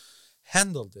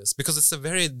handle this, because it's a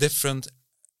very different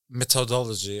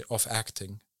methodology of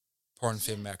acting, porn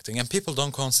film acting, and people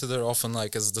don't consider often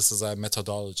like as this is a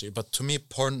methodology, but to me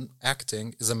porn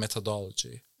acting is a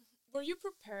methodology. Were you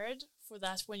prepared for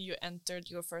that when you entered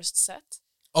your first set?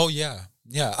 Oh yeah.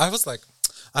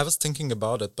 I was thinking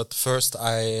about it, but first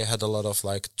I had a lot of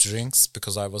like drinks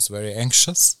because I was very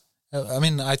anxious. I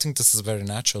mean, I think this is very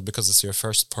natural because it's your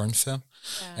first porn film,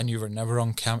 and you were never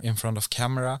on in front of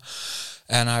camera,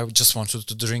 and I just wanted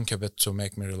to drink a bit to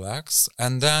make me relax.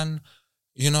 And then,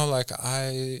 like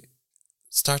I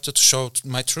started to show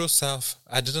my true self.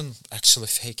 I didn't actually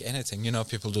fake anything.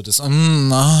 People do this. These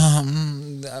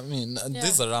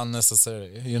are unnecessary.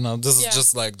 This is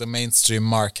just like the mainstream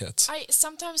market.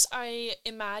 Sometimes I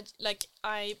imagine, like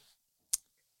I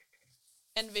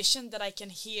envision that I can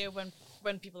hear when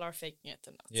people are faking it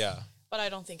or not. Yeah. But I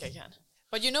don't think I can.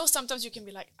 But sometimes you can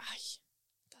be like,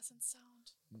 doesn't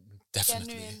sound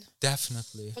genuine.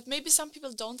 Definitely. But maybe some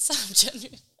people don't sound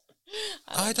genuine.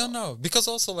 I don't know. Because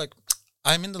also like,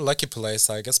 I'm in the lucky place,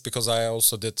 I guess, because I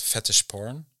also did fetish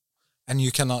porn. And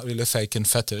you cannot really fake in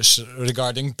fetish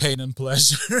regarding pain and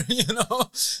pleasure,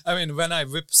 I mean, when I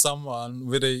whip someone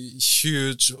with a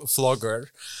huge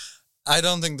flogger, I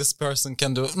don't think this person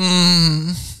can do.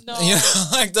 No,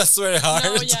 like that's very hard.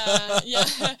 No, yeah.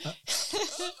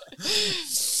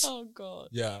 Oh God.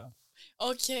 Yeah.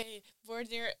 Okay, were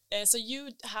there? So you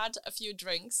had a few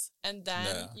drinks, and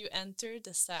then you entered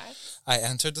the set. I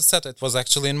entered the set. It was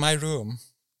actually in my room.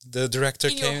 The director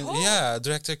in came. Your home? Yeah,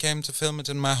 director came to film it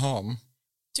in my home.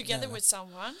 Together with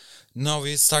someone. No,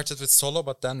 we started with solo,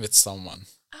 but then with someone.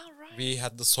 We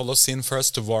had the solo scene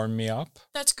first to warm me up.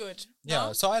 That's good. Yeah,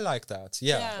 no? so I like that.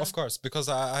 Yeah, of course, because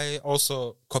I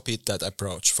also copied that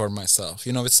approach for myself.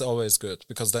 It's always good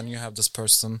because then you have this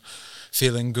person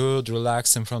feeling good,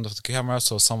 relaxed in front of the camera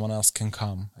so someone else can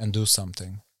come and do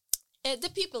something.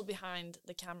 The people behind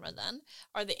the camera then,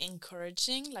 are they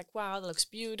encouraging? Like, wow, that looks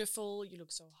beautiful, you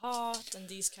look so hot, and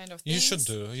these kind of things?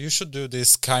 You should do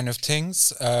these kind of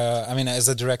things. I mean, as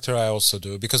a director, I also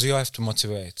do, because you have to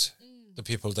motivate the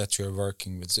people that you're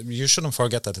working with. You shouldn't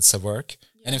forget that it's a work.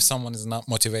 Yeah. And if someone is not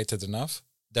motivated enough,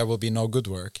 there will be no good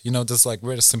work. There's like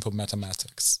very simple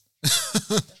mathematics.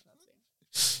 Definitely.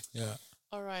 Yeah.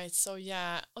 All right. So,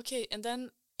 okay. And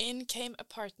then in came a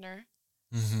partner.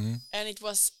 Mm-hmm. And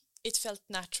it felt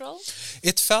natural?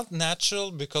 It felt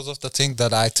natural because of the thing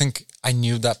that I think I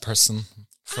knew that person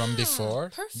from before.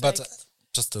 Perfect. But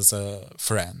just as a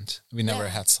friend. We never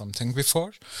had something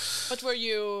before. But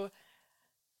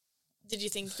did you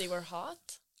think they were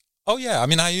hot? Oh, yeah. I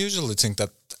mean, I usually think that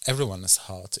everyone is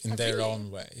hot in their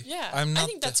own way. Yeah, I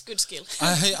think that's good skill.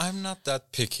 I'm not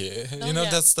that picky.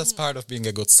 That's part of being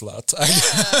a good slut, I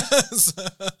guess.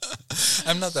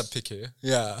 I'm not that picky.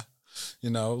 Yeah.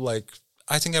 Like,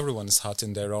 I think everyone is hot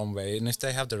in their own way. And if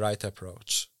they have the right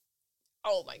approach.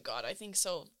 Oh, my God. I think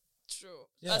so. True.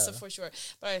 Yeah. That's for sure.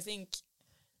 But I think...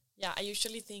 Yeah, I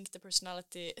usually think the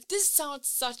personality... This sounds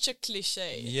such a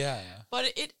cliche. Yeah. But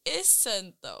it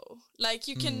isn't, though. Like,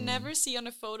 you can never see on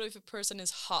a photo if a person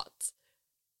is hot.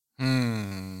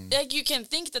 Like, you can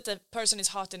think that the person is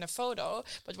hot in a photo,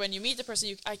 but when you meet the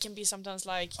person, I can be sometimes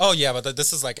like... Oh, yeah, but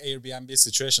this is like Airbnb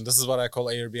situation. This is what I call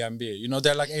Airbnb.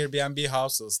 They're like Airbnb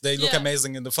houses. They look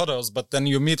amazing in the photos, but then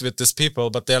you meet with these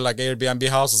people, but they're like Airbnb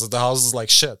houses, and the house is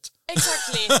like shit.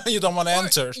 Exactly. You don't want to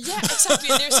enter. Yeah, exactly.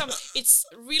 It's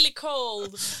really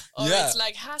cold, or it's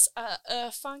like has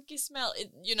a funky smell.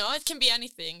 It can be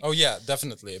anything. Oh, yeah,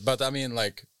 definitely. But I mean,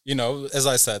 like, as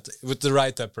I said, with the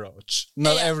right approach.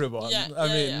 Not everyone.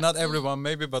 Not everyone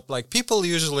maybe, but like people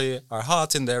usually are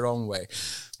hot in their own way.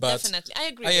 But definitely.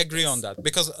 I agree on that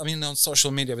because, I mean, on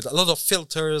social media with a lot of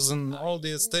filters and all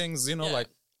these things, like,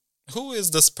 who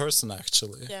is this person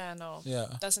actually? Yeah, no. Yeah.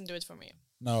 Doesn't do it for me.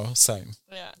 No, same.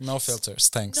 Yeah. No filters,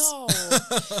 thanks. No.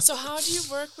 So how do you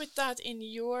work with that in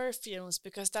your films?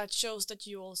 Because that shows that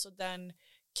you also then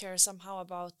care somehow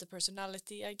about the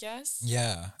personality, I guess.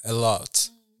 Yeah, a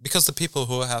lot. Because the people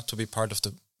who have to be part of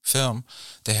the film,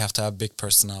 they have to have big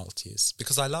personalities.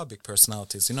 Because I love big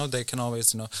personalities. They can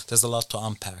always, there's a lot to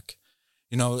unpack.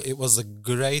 It was a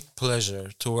great pleasure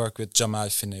to work with Jamal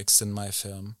Phoenix in my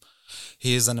film.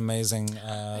 He is an amazing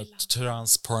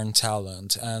trans porn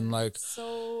talent and like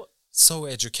so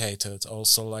educated.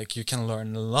 Also, like you can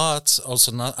learn a lot.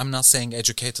 Also, I'm not saying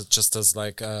educated just as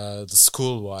like the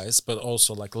school wise, but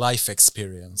also like life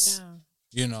experience.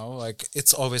 Yeah. Like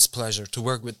it's always pleasure to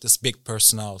work with these big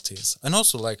personalities, and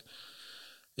also like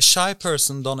a shy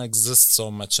person don't exist so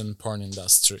much in porn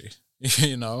industry.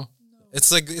 No.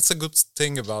 It's a good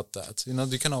thing about that.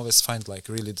 You can always find like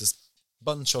really this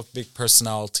bunch of big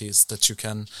personalities that you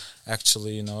can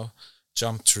actually,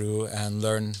 jump through and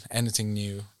learn anything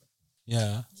new.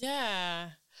 Yeah. Yeah.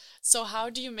 So how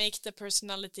do you make the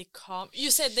personality calm? You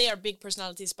said they are big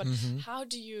personalities, but how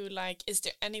do you like, is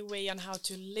there any way on how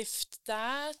to lift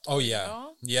that? Oh, or, yeah. you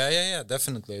know? Yeah,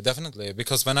 definitely.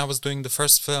 Because when I was doing the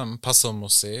first film,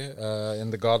 Musi,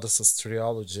 in the Goddesses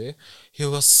trilogy, he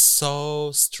was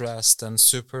so stressed and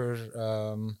super,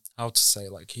 how to say,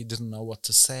 like he didn't know what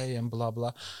to say and blah,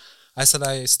 blah. I said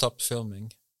I stopped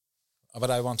filming, but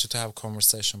I want you to have a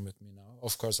conversation with me now.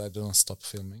 Of course, I didn't stop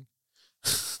filming.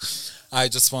 I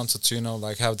just wanted to,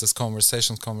 like have this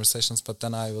conversations. But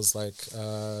then I was like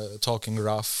talking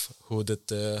Raf, who did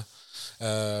the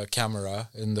camera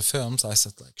in the films. I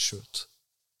said like, shoot.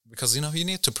 Because, you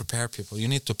need to prepare people. You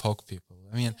need to poke people.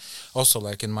 I mean, also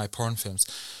like in my porn films,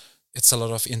 it's a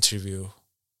lot of interview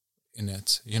in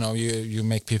it. You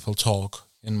make people talk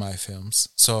in my films.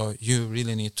 So you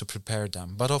really need to prepare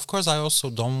them. But of course, I also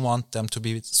don't want them to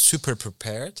be super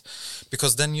prepared,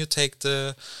 because then you take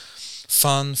the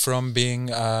fun from being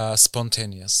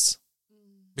spontaneous.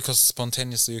 Because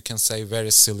spontaneously you can say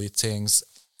very silly things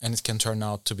and it can turn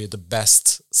out to be the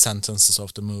best sentences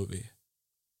of the movie.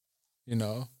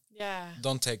 Yeah.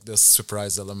 Don't take this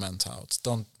surprise element out.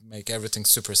 Don't make everything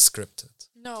super scripted.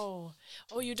 No.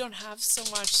 Oh, you don't have so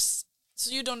much.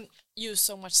 So you don't use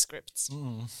so much scripts.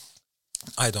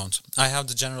 I don't. I have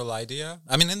the general idea.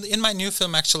 I mean, in my new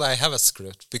film, actually, I have a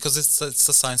script because it's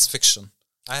a science fiction.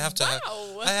 I have to have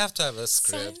a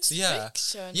script. Science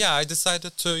fiction. Yeah. I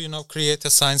decided to create a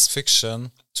science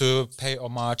fiction to pay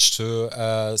homage to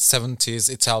a 70s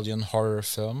Italian horror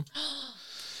film.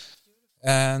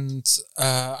 And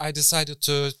I decided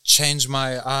to change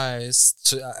my eyes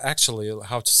to actually,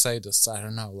 how to say this, I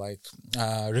don't know, like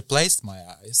replaced my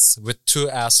eyes with two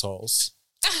assholes,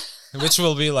 which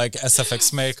will be like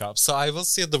SFX makeup. So I will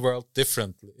see the world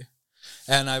differently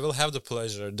and I will have the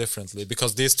pleasure differently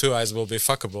because these two eyes will be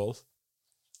fuckable.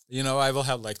 I will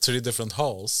have like 3 different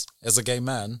holes as a gay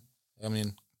man. I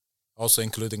mean, also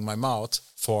including my mouth,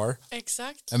 4.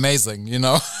 Exactly. Amazing,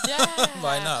 Yeah.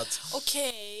 Why not?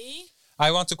 Okay.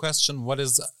 I want to question what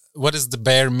is the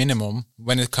bare minimum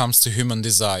when it comes to human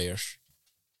desire?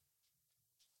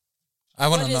 I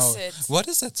want to know. What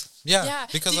is it? Yeah.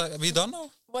 Because we don't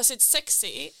know. Was it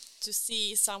sexy to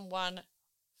see someone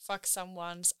fuck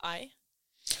someone's eye?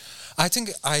 I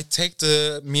think I take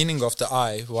the meaning of the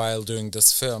eye while doing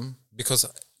this film because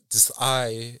this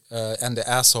eye and the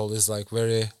asshole is like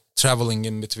very traveling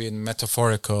in between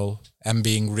metaphorical and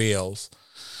being real.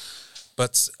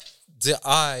 But the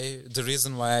eye, the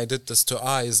reason why I did this to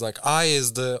eye is like eye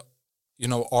is the,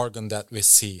 organ that we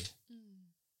see.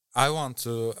 I want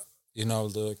to,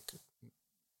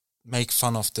 make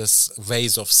fun of this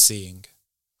ways of seeing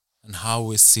and how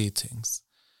we see things.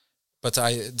 But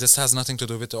this has nothing to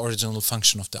do with the original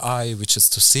function of the eye, which is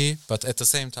to see. But at the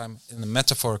same time, in a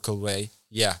metaphorical way,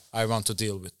 I want to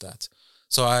deal with that.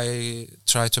 So I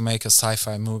try to make a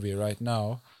sci-fi movie right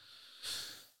now,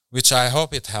 which I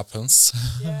hope it happens.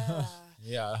 Yeah.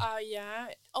 Yeah.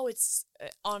 Oh, it's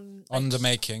on the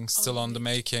making, still on the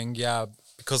making. Yeah,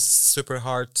 because it's super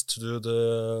hard to do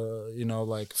the,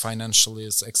 like financially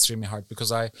is extremely hard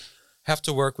because I have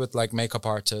to work with like makeup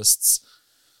artists,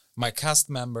 my cast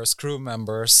members, crew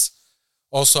members.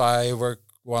 Also, I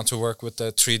want to work with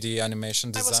the 3D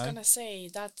animation design. I was gonna say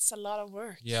that's a lot of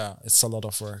work. Yeah, it's a lot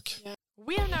of work. Yeah.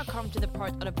 We have now come to the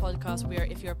part of the podcast where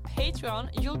if you're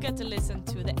Patreon, you'll get to listen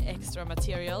to the extra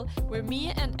material where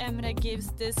me and Emre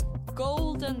gives this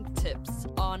golden tips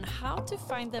on how to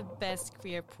find the best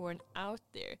queer porn out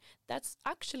there. That's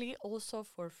actually also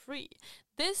for free.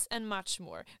 This and much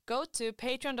more. Go to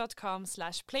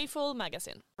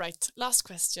patreon.com/playfulmagazine. Right, last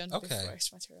question Okay. before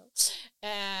extra material.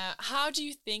 How do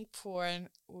you think porn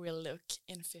will look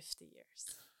in 50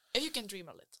 years? If you can dream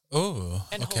a little. Oh,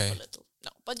 and okay. hope a little. No,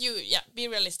 but be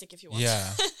realistic if you want.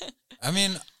 Yeah. I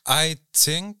mean,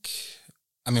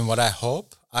 what I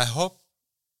hope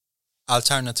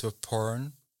alternative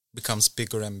porn becomes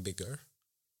bigger and bigger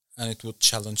and it would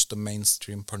challenge the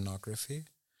mainstream pornography.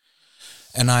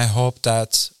 And I hope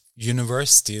that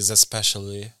universities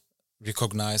especially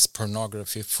recognize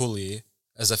pornography fully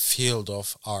as a field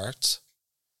of art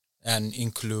and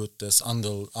include this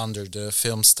under the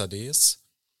film studies.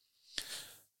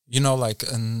 Like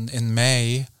in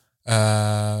May,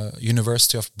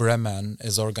 University of Bremen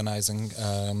is organizing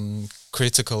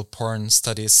critical porn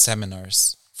studies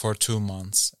seminars for 2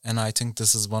 months. And I think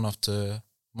this is one of the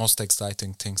most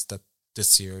exciting things that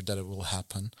this year that it will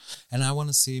happen. And I want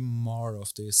to see more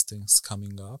of these things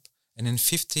coming up. And in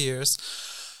 50 years,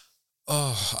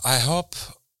 I hope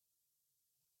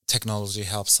technology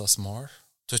helps us more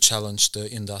to challenge the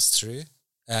industry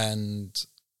and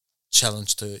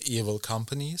challenge the evil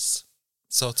companies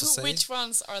so to say. Which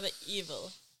ones are the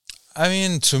evil? I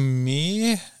mean, to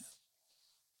me,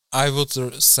 I would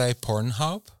say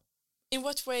Pornhub. In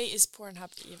what way is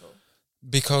Pornhub evil?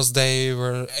 Because they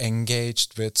were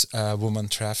engaged with woman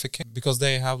trafficking. Because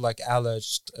they have like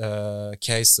alleged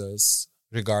cases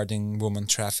regarding woman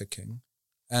trafficking.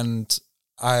 And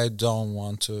I don't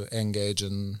want to engage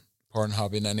in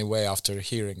Pornhub in any way after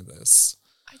hearing this.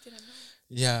 I didn't know.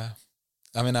 Yeah.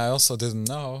 I mean, I also didn't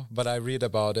know, but I read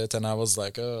about it and I was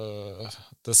like,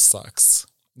 this sucks.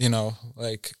 You know,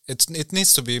 like it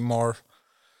needs to be more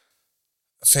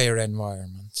fair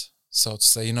environment. So to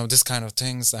say, you know, this kind of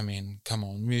things, I mean, come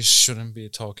on, we shouldn't be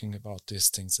talking about these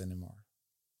things anymore.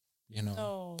 You know,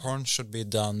 No. Porn should be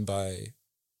done by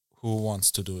who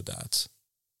wants to do that.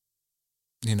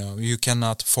 You know, you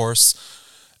cannot force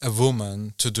a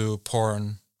woman to do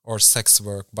porn or sex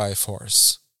work by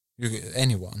force.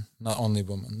 Anyone, not only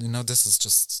women. You know, this is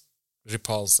just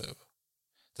repulsive.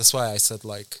 That's why I said,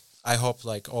 like, I hope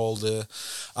like all the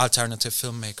alternative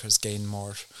filmmakers gain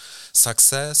more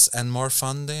success and more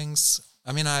fundings.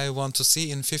 I mean, I want to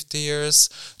see in 50 years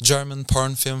German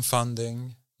porn film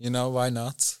funding. You know, why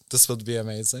not? This would be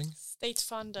amazing.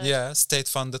 State-funded. Yeah,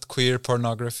 state-funded queer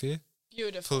pornography.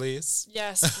 Beautiful. Please.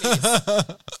 Yes, please.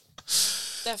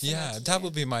 Definitely. Yeah, that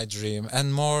would be my dream.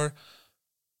 And more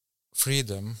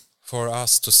freedom for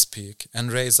us to speak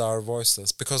and raise our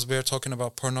voices, because we're talking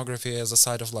about pornography as a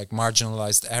side of like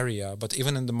marginalized area, but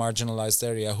even in the marginalized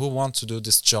area, who want to do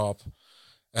this job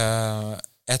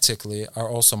ethically are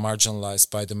also marginalized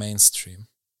by the mainstream.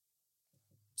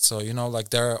 So, you know, like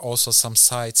there are also some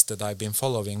sites that I've been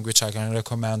following, which I can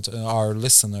recommend our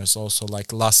listeners also, like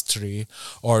Lustry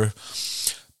or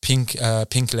Pink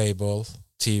Label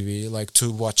TV, like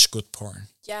to watch good porn.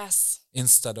 Yes.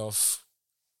 Instead of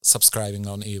subscribing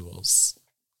on evils,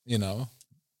 you know.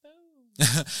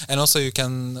 And also you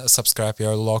can subscribe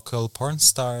your local porn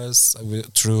stars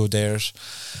through their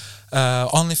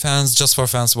OnlyFans, Just for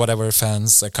Fans, whatever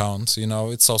fans account, you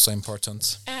know. It's also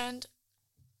important. And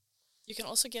you can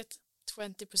also get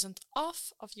 20%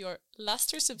 off of your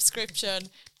Luster subscription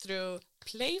through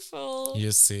Playful.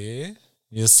 You see?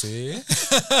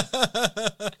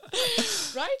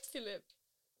 Right, Philip?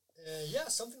 Yeah,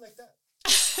 something like that.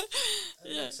 I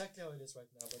don't know exactly how it is right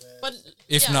now, but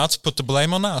if yeah. not, put the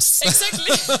blame on us.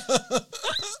 Exactly.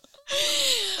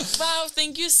 Wow,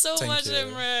 thank you so much, you.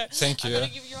 Emre. Thank you. I'm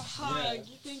gonna give you a hug. Yeah.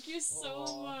 Thank you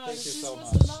so much. Thank you this so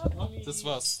was much. lovely. This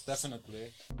was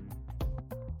definitely.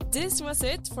 This was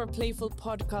it for Playful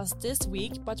Podcast this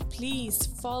week, but please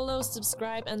follow,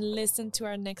 subscribe, and listen to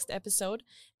our next episode.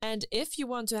 And if you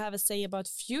want to have a say about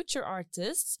future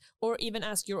artists or even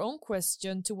ask your own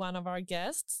question to one of our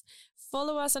guests,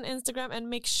 follow us on Instagram and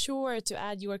make sure to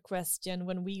add your question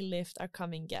when we lift our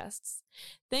coming guests.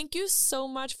 Thank you so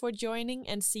much for joining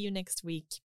and see you next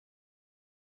week.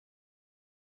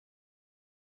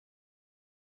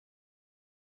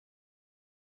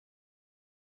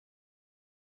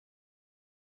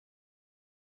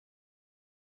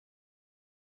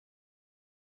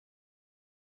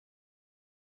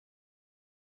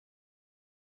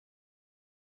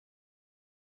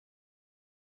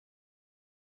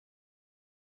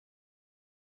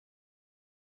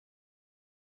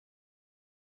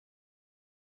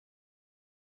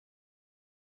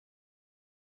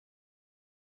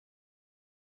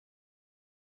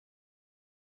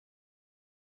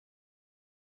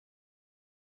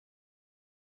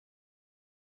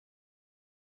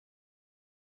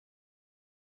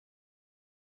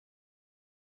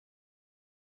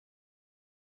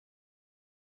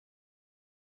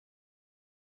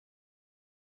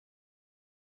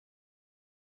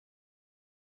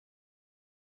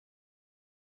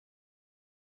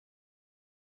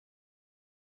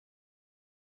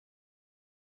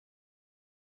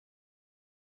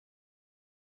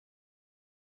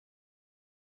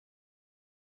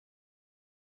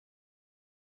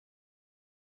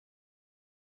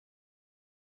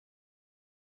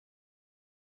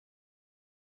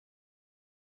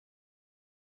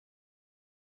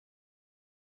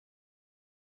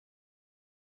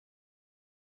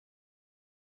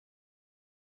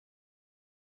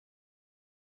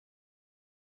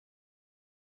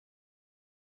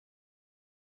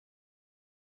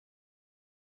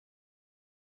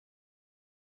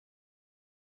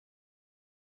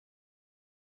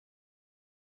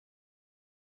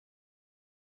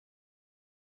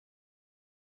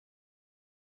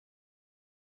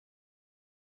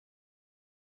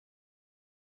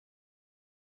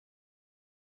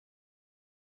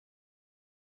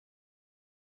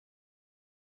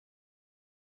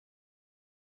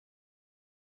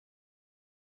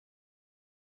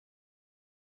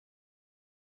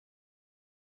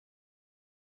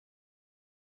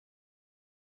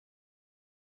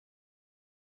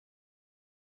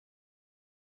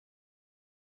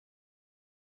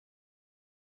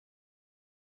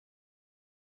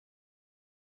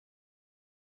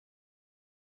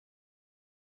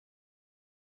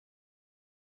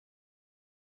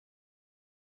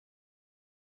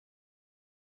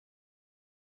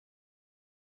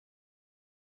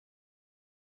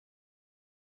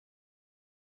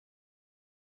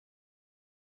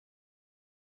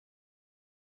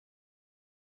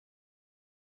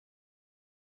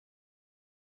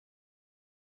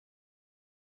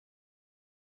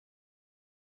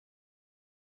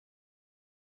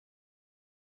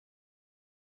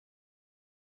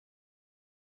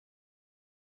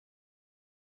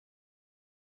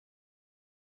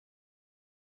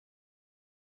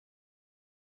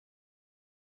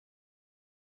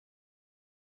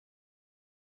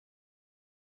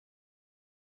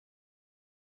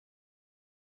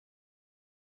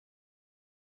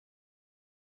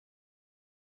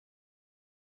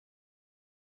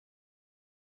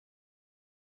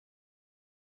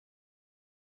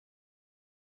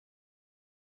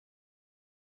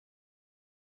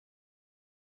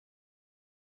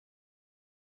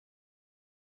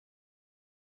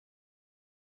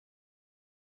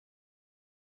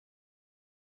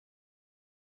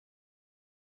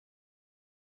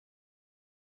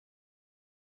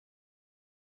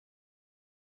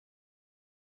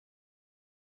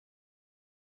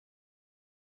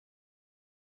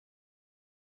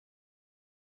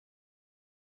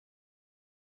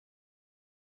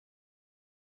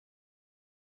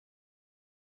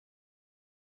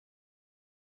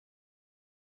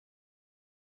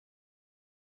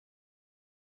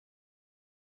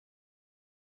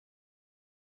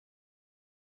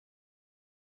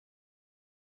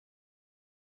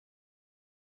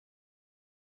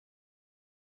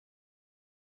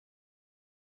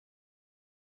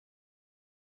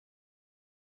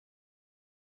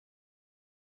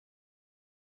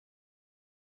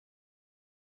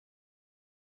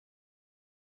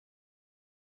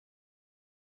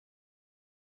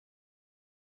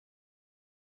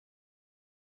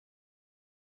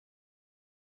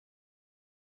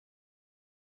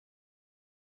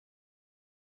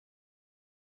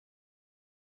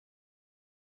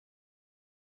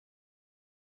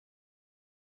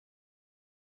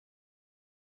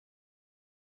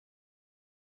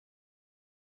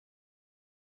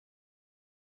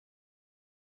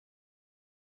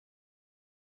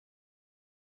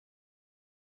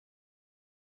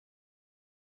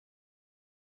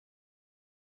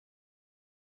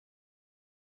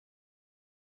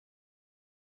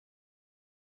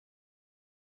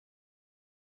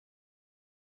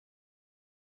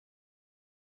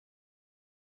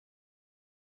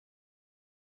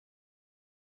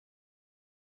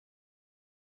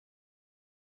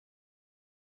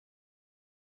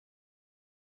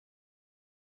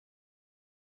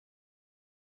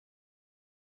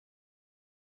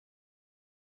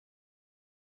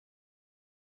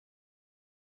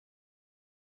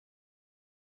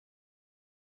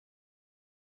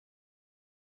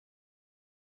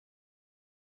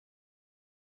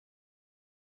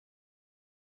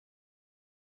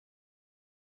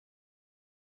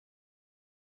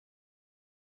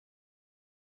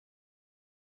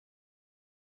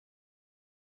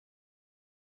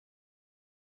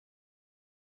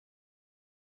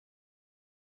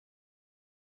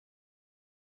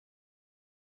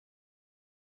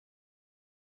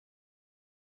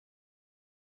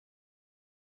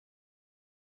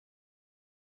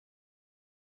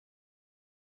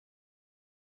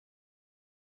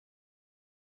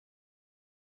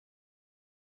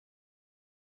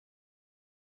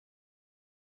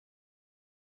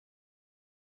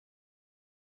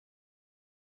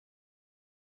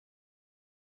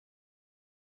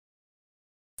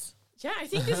 Yeah, I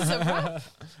think this is a wrap.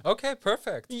 Okay,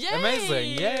 perfect. Yay!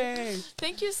 Amazing. Yay.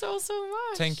 Thank you so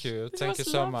much. Thank you. This Thank you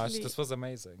was so much. lovely. This was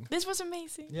amazing. This was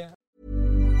amazing. Yeah.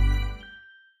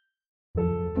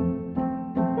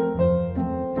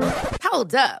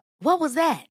 Hold up. What was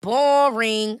that?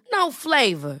 Boring. No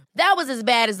flavor. That was as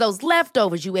bad as those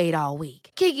leftovers you ate all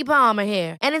week. Keke Palmer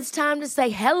here, and it's time to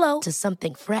say hello to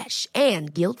something fresh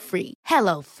and guilt-free.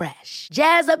 Hello Fresh.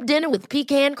 Jazz up dinner with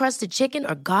pecan-crusted chicken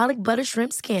or garlic butter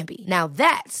shrimp scampi. Now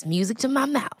that's music to my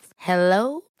mouth.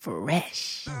 Hello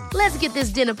Fresh. Let's get this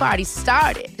dinner party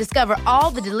started. Discover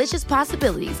all the delicious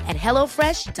possibilities at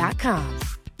hellofresh.com.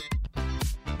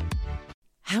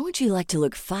 How would you like to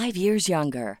look 5 years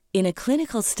younger? In a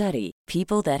clinical study,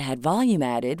 people that had volume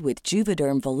added with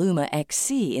Juvederm Voluma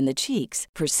XC in the cheeks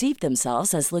perceived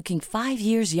themselves as looking 5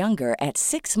 years younger at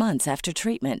 6 months after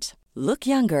treatment. Look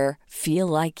younger, feel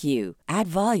like you. Add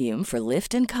volume for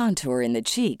lift and contour in the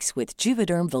cheeks with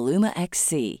Juvederm Voluma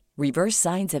XC. Reverse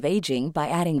signs of aging by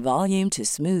adding volume to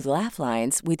smooth laugh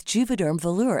lines with Juvederm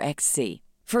Volure XC.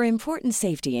 For important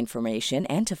safety information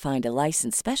and to find a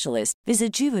licensed specialist,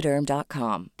 visit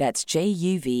Juvederm.com. That's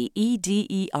JUVEDERM.com.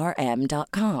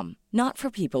 Not for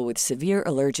people with severe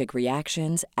allergic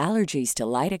reactions, allergies to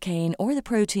lidocaine, or the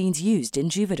proteins used in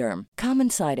Juvederm. Common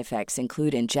side effects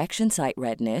include injection site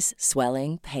redness,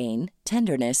 swelling, pain,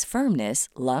 tenderness, firmness,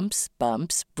 lumps,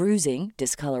 bumps, bruising,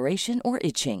 discoloration, or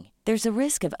itching. There's a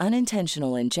risk of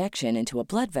unintentional injection into a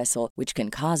blood vessel, which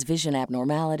can cause vision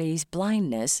abnormalities,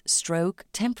 blindness, stroke,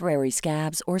 temporary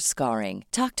scabs, or scarring.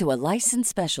 Talk to a licensed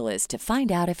specialist to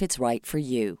find out if it's right for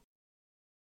you.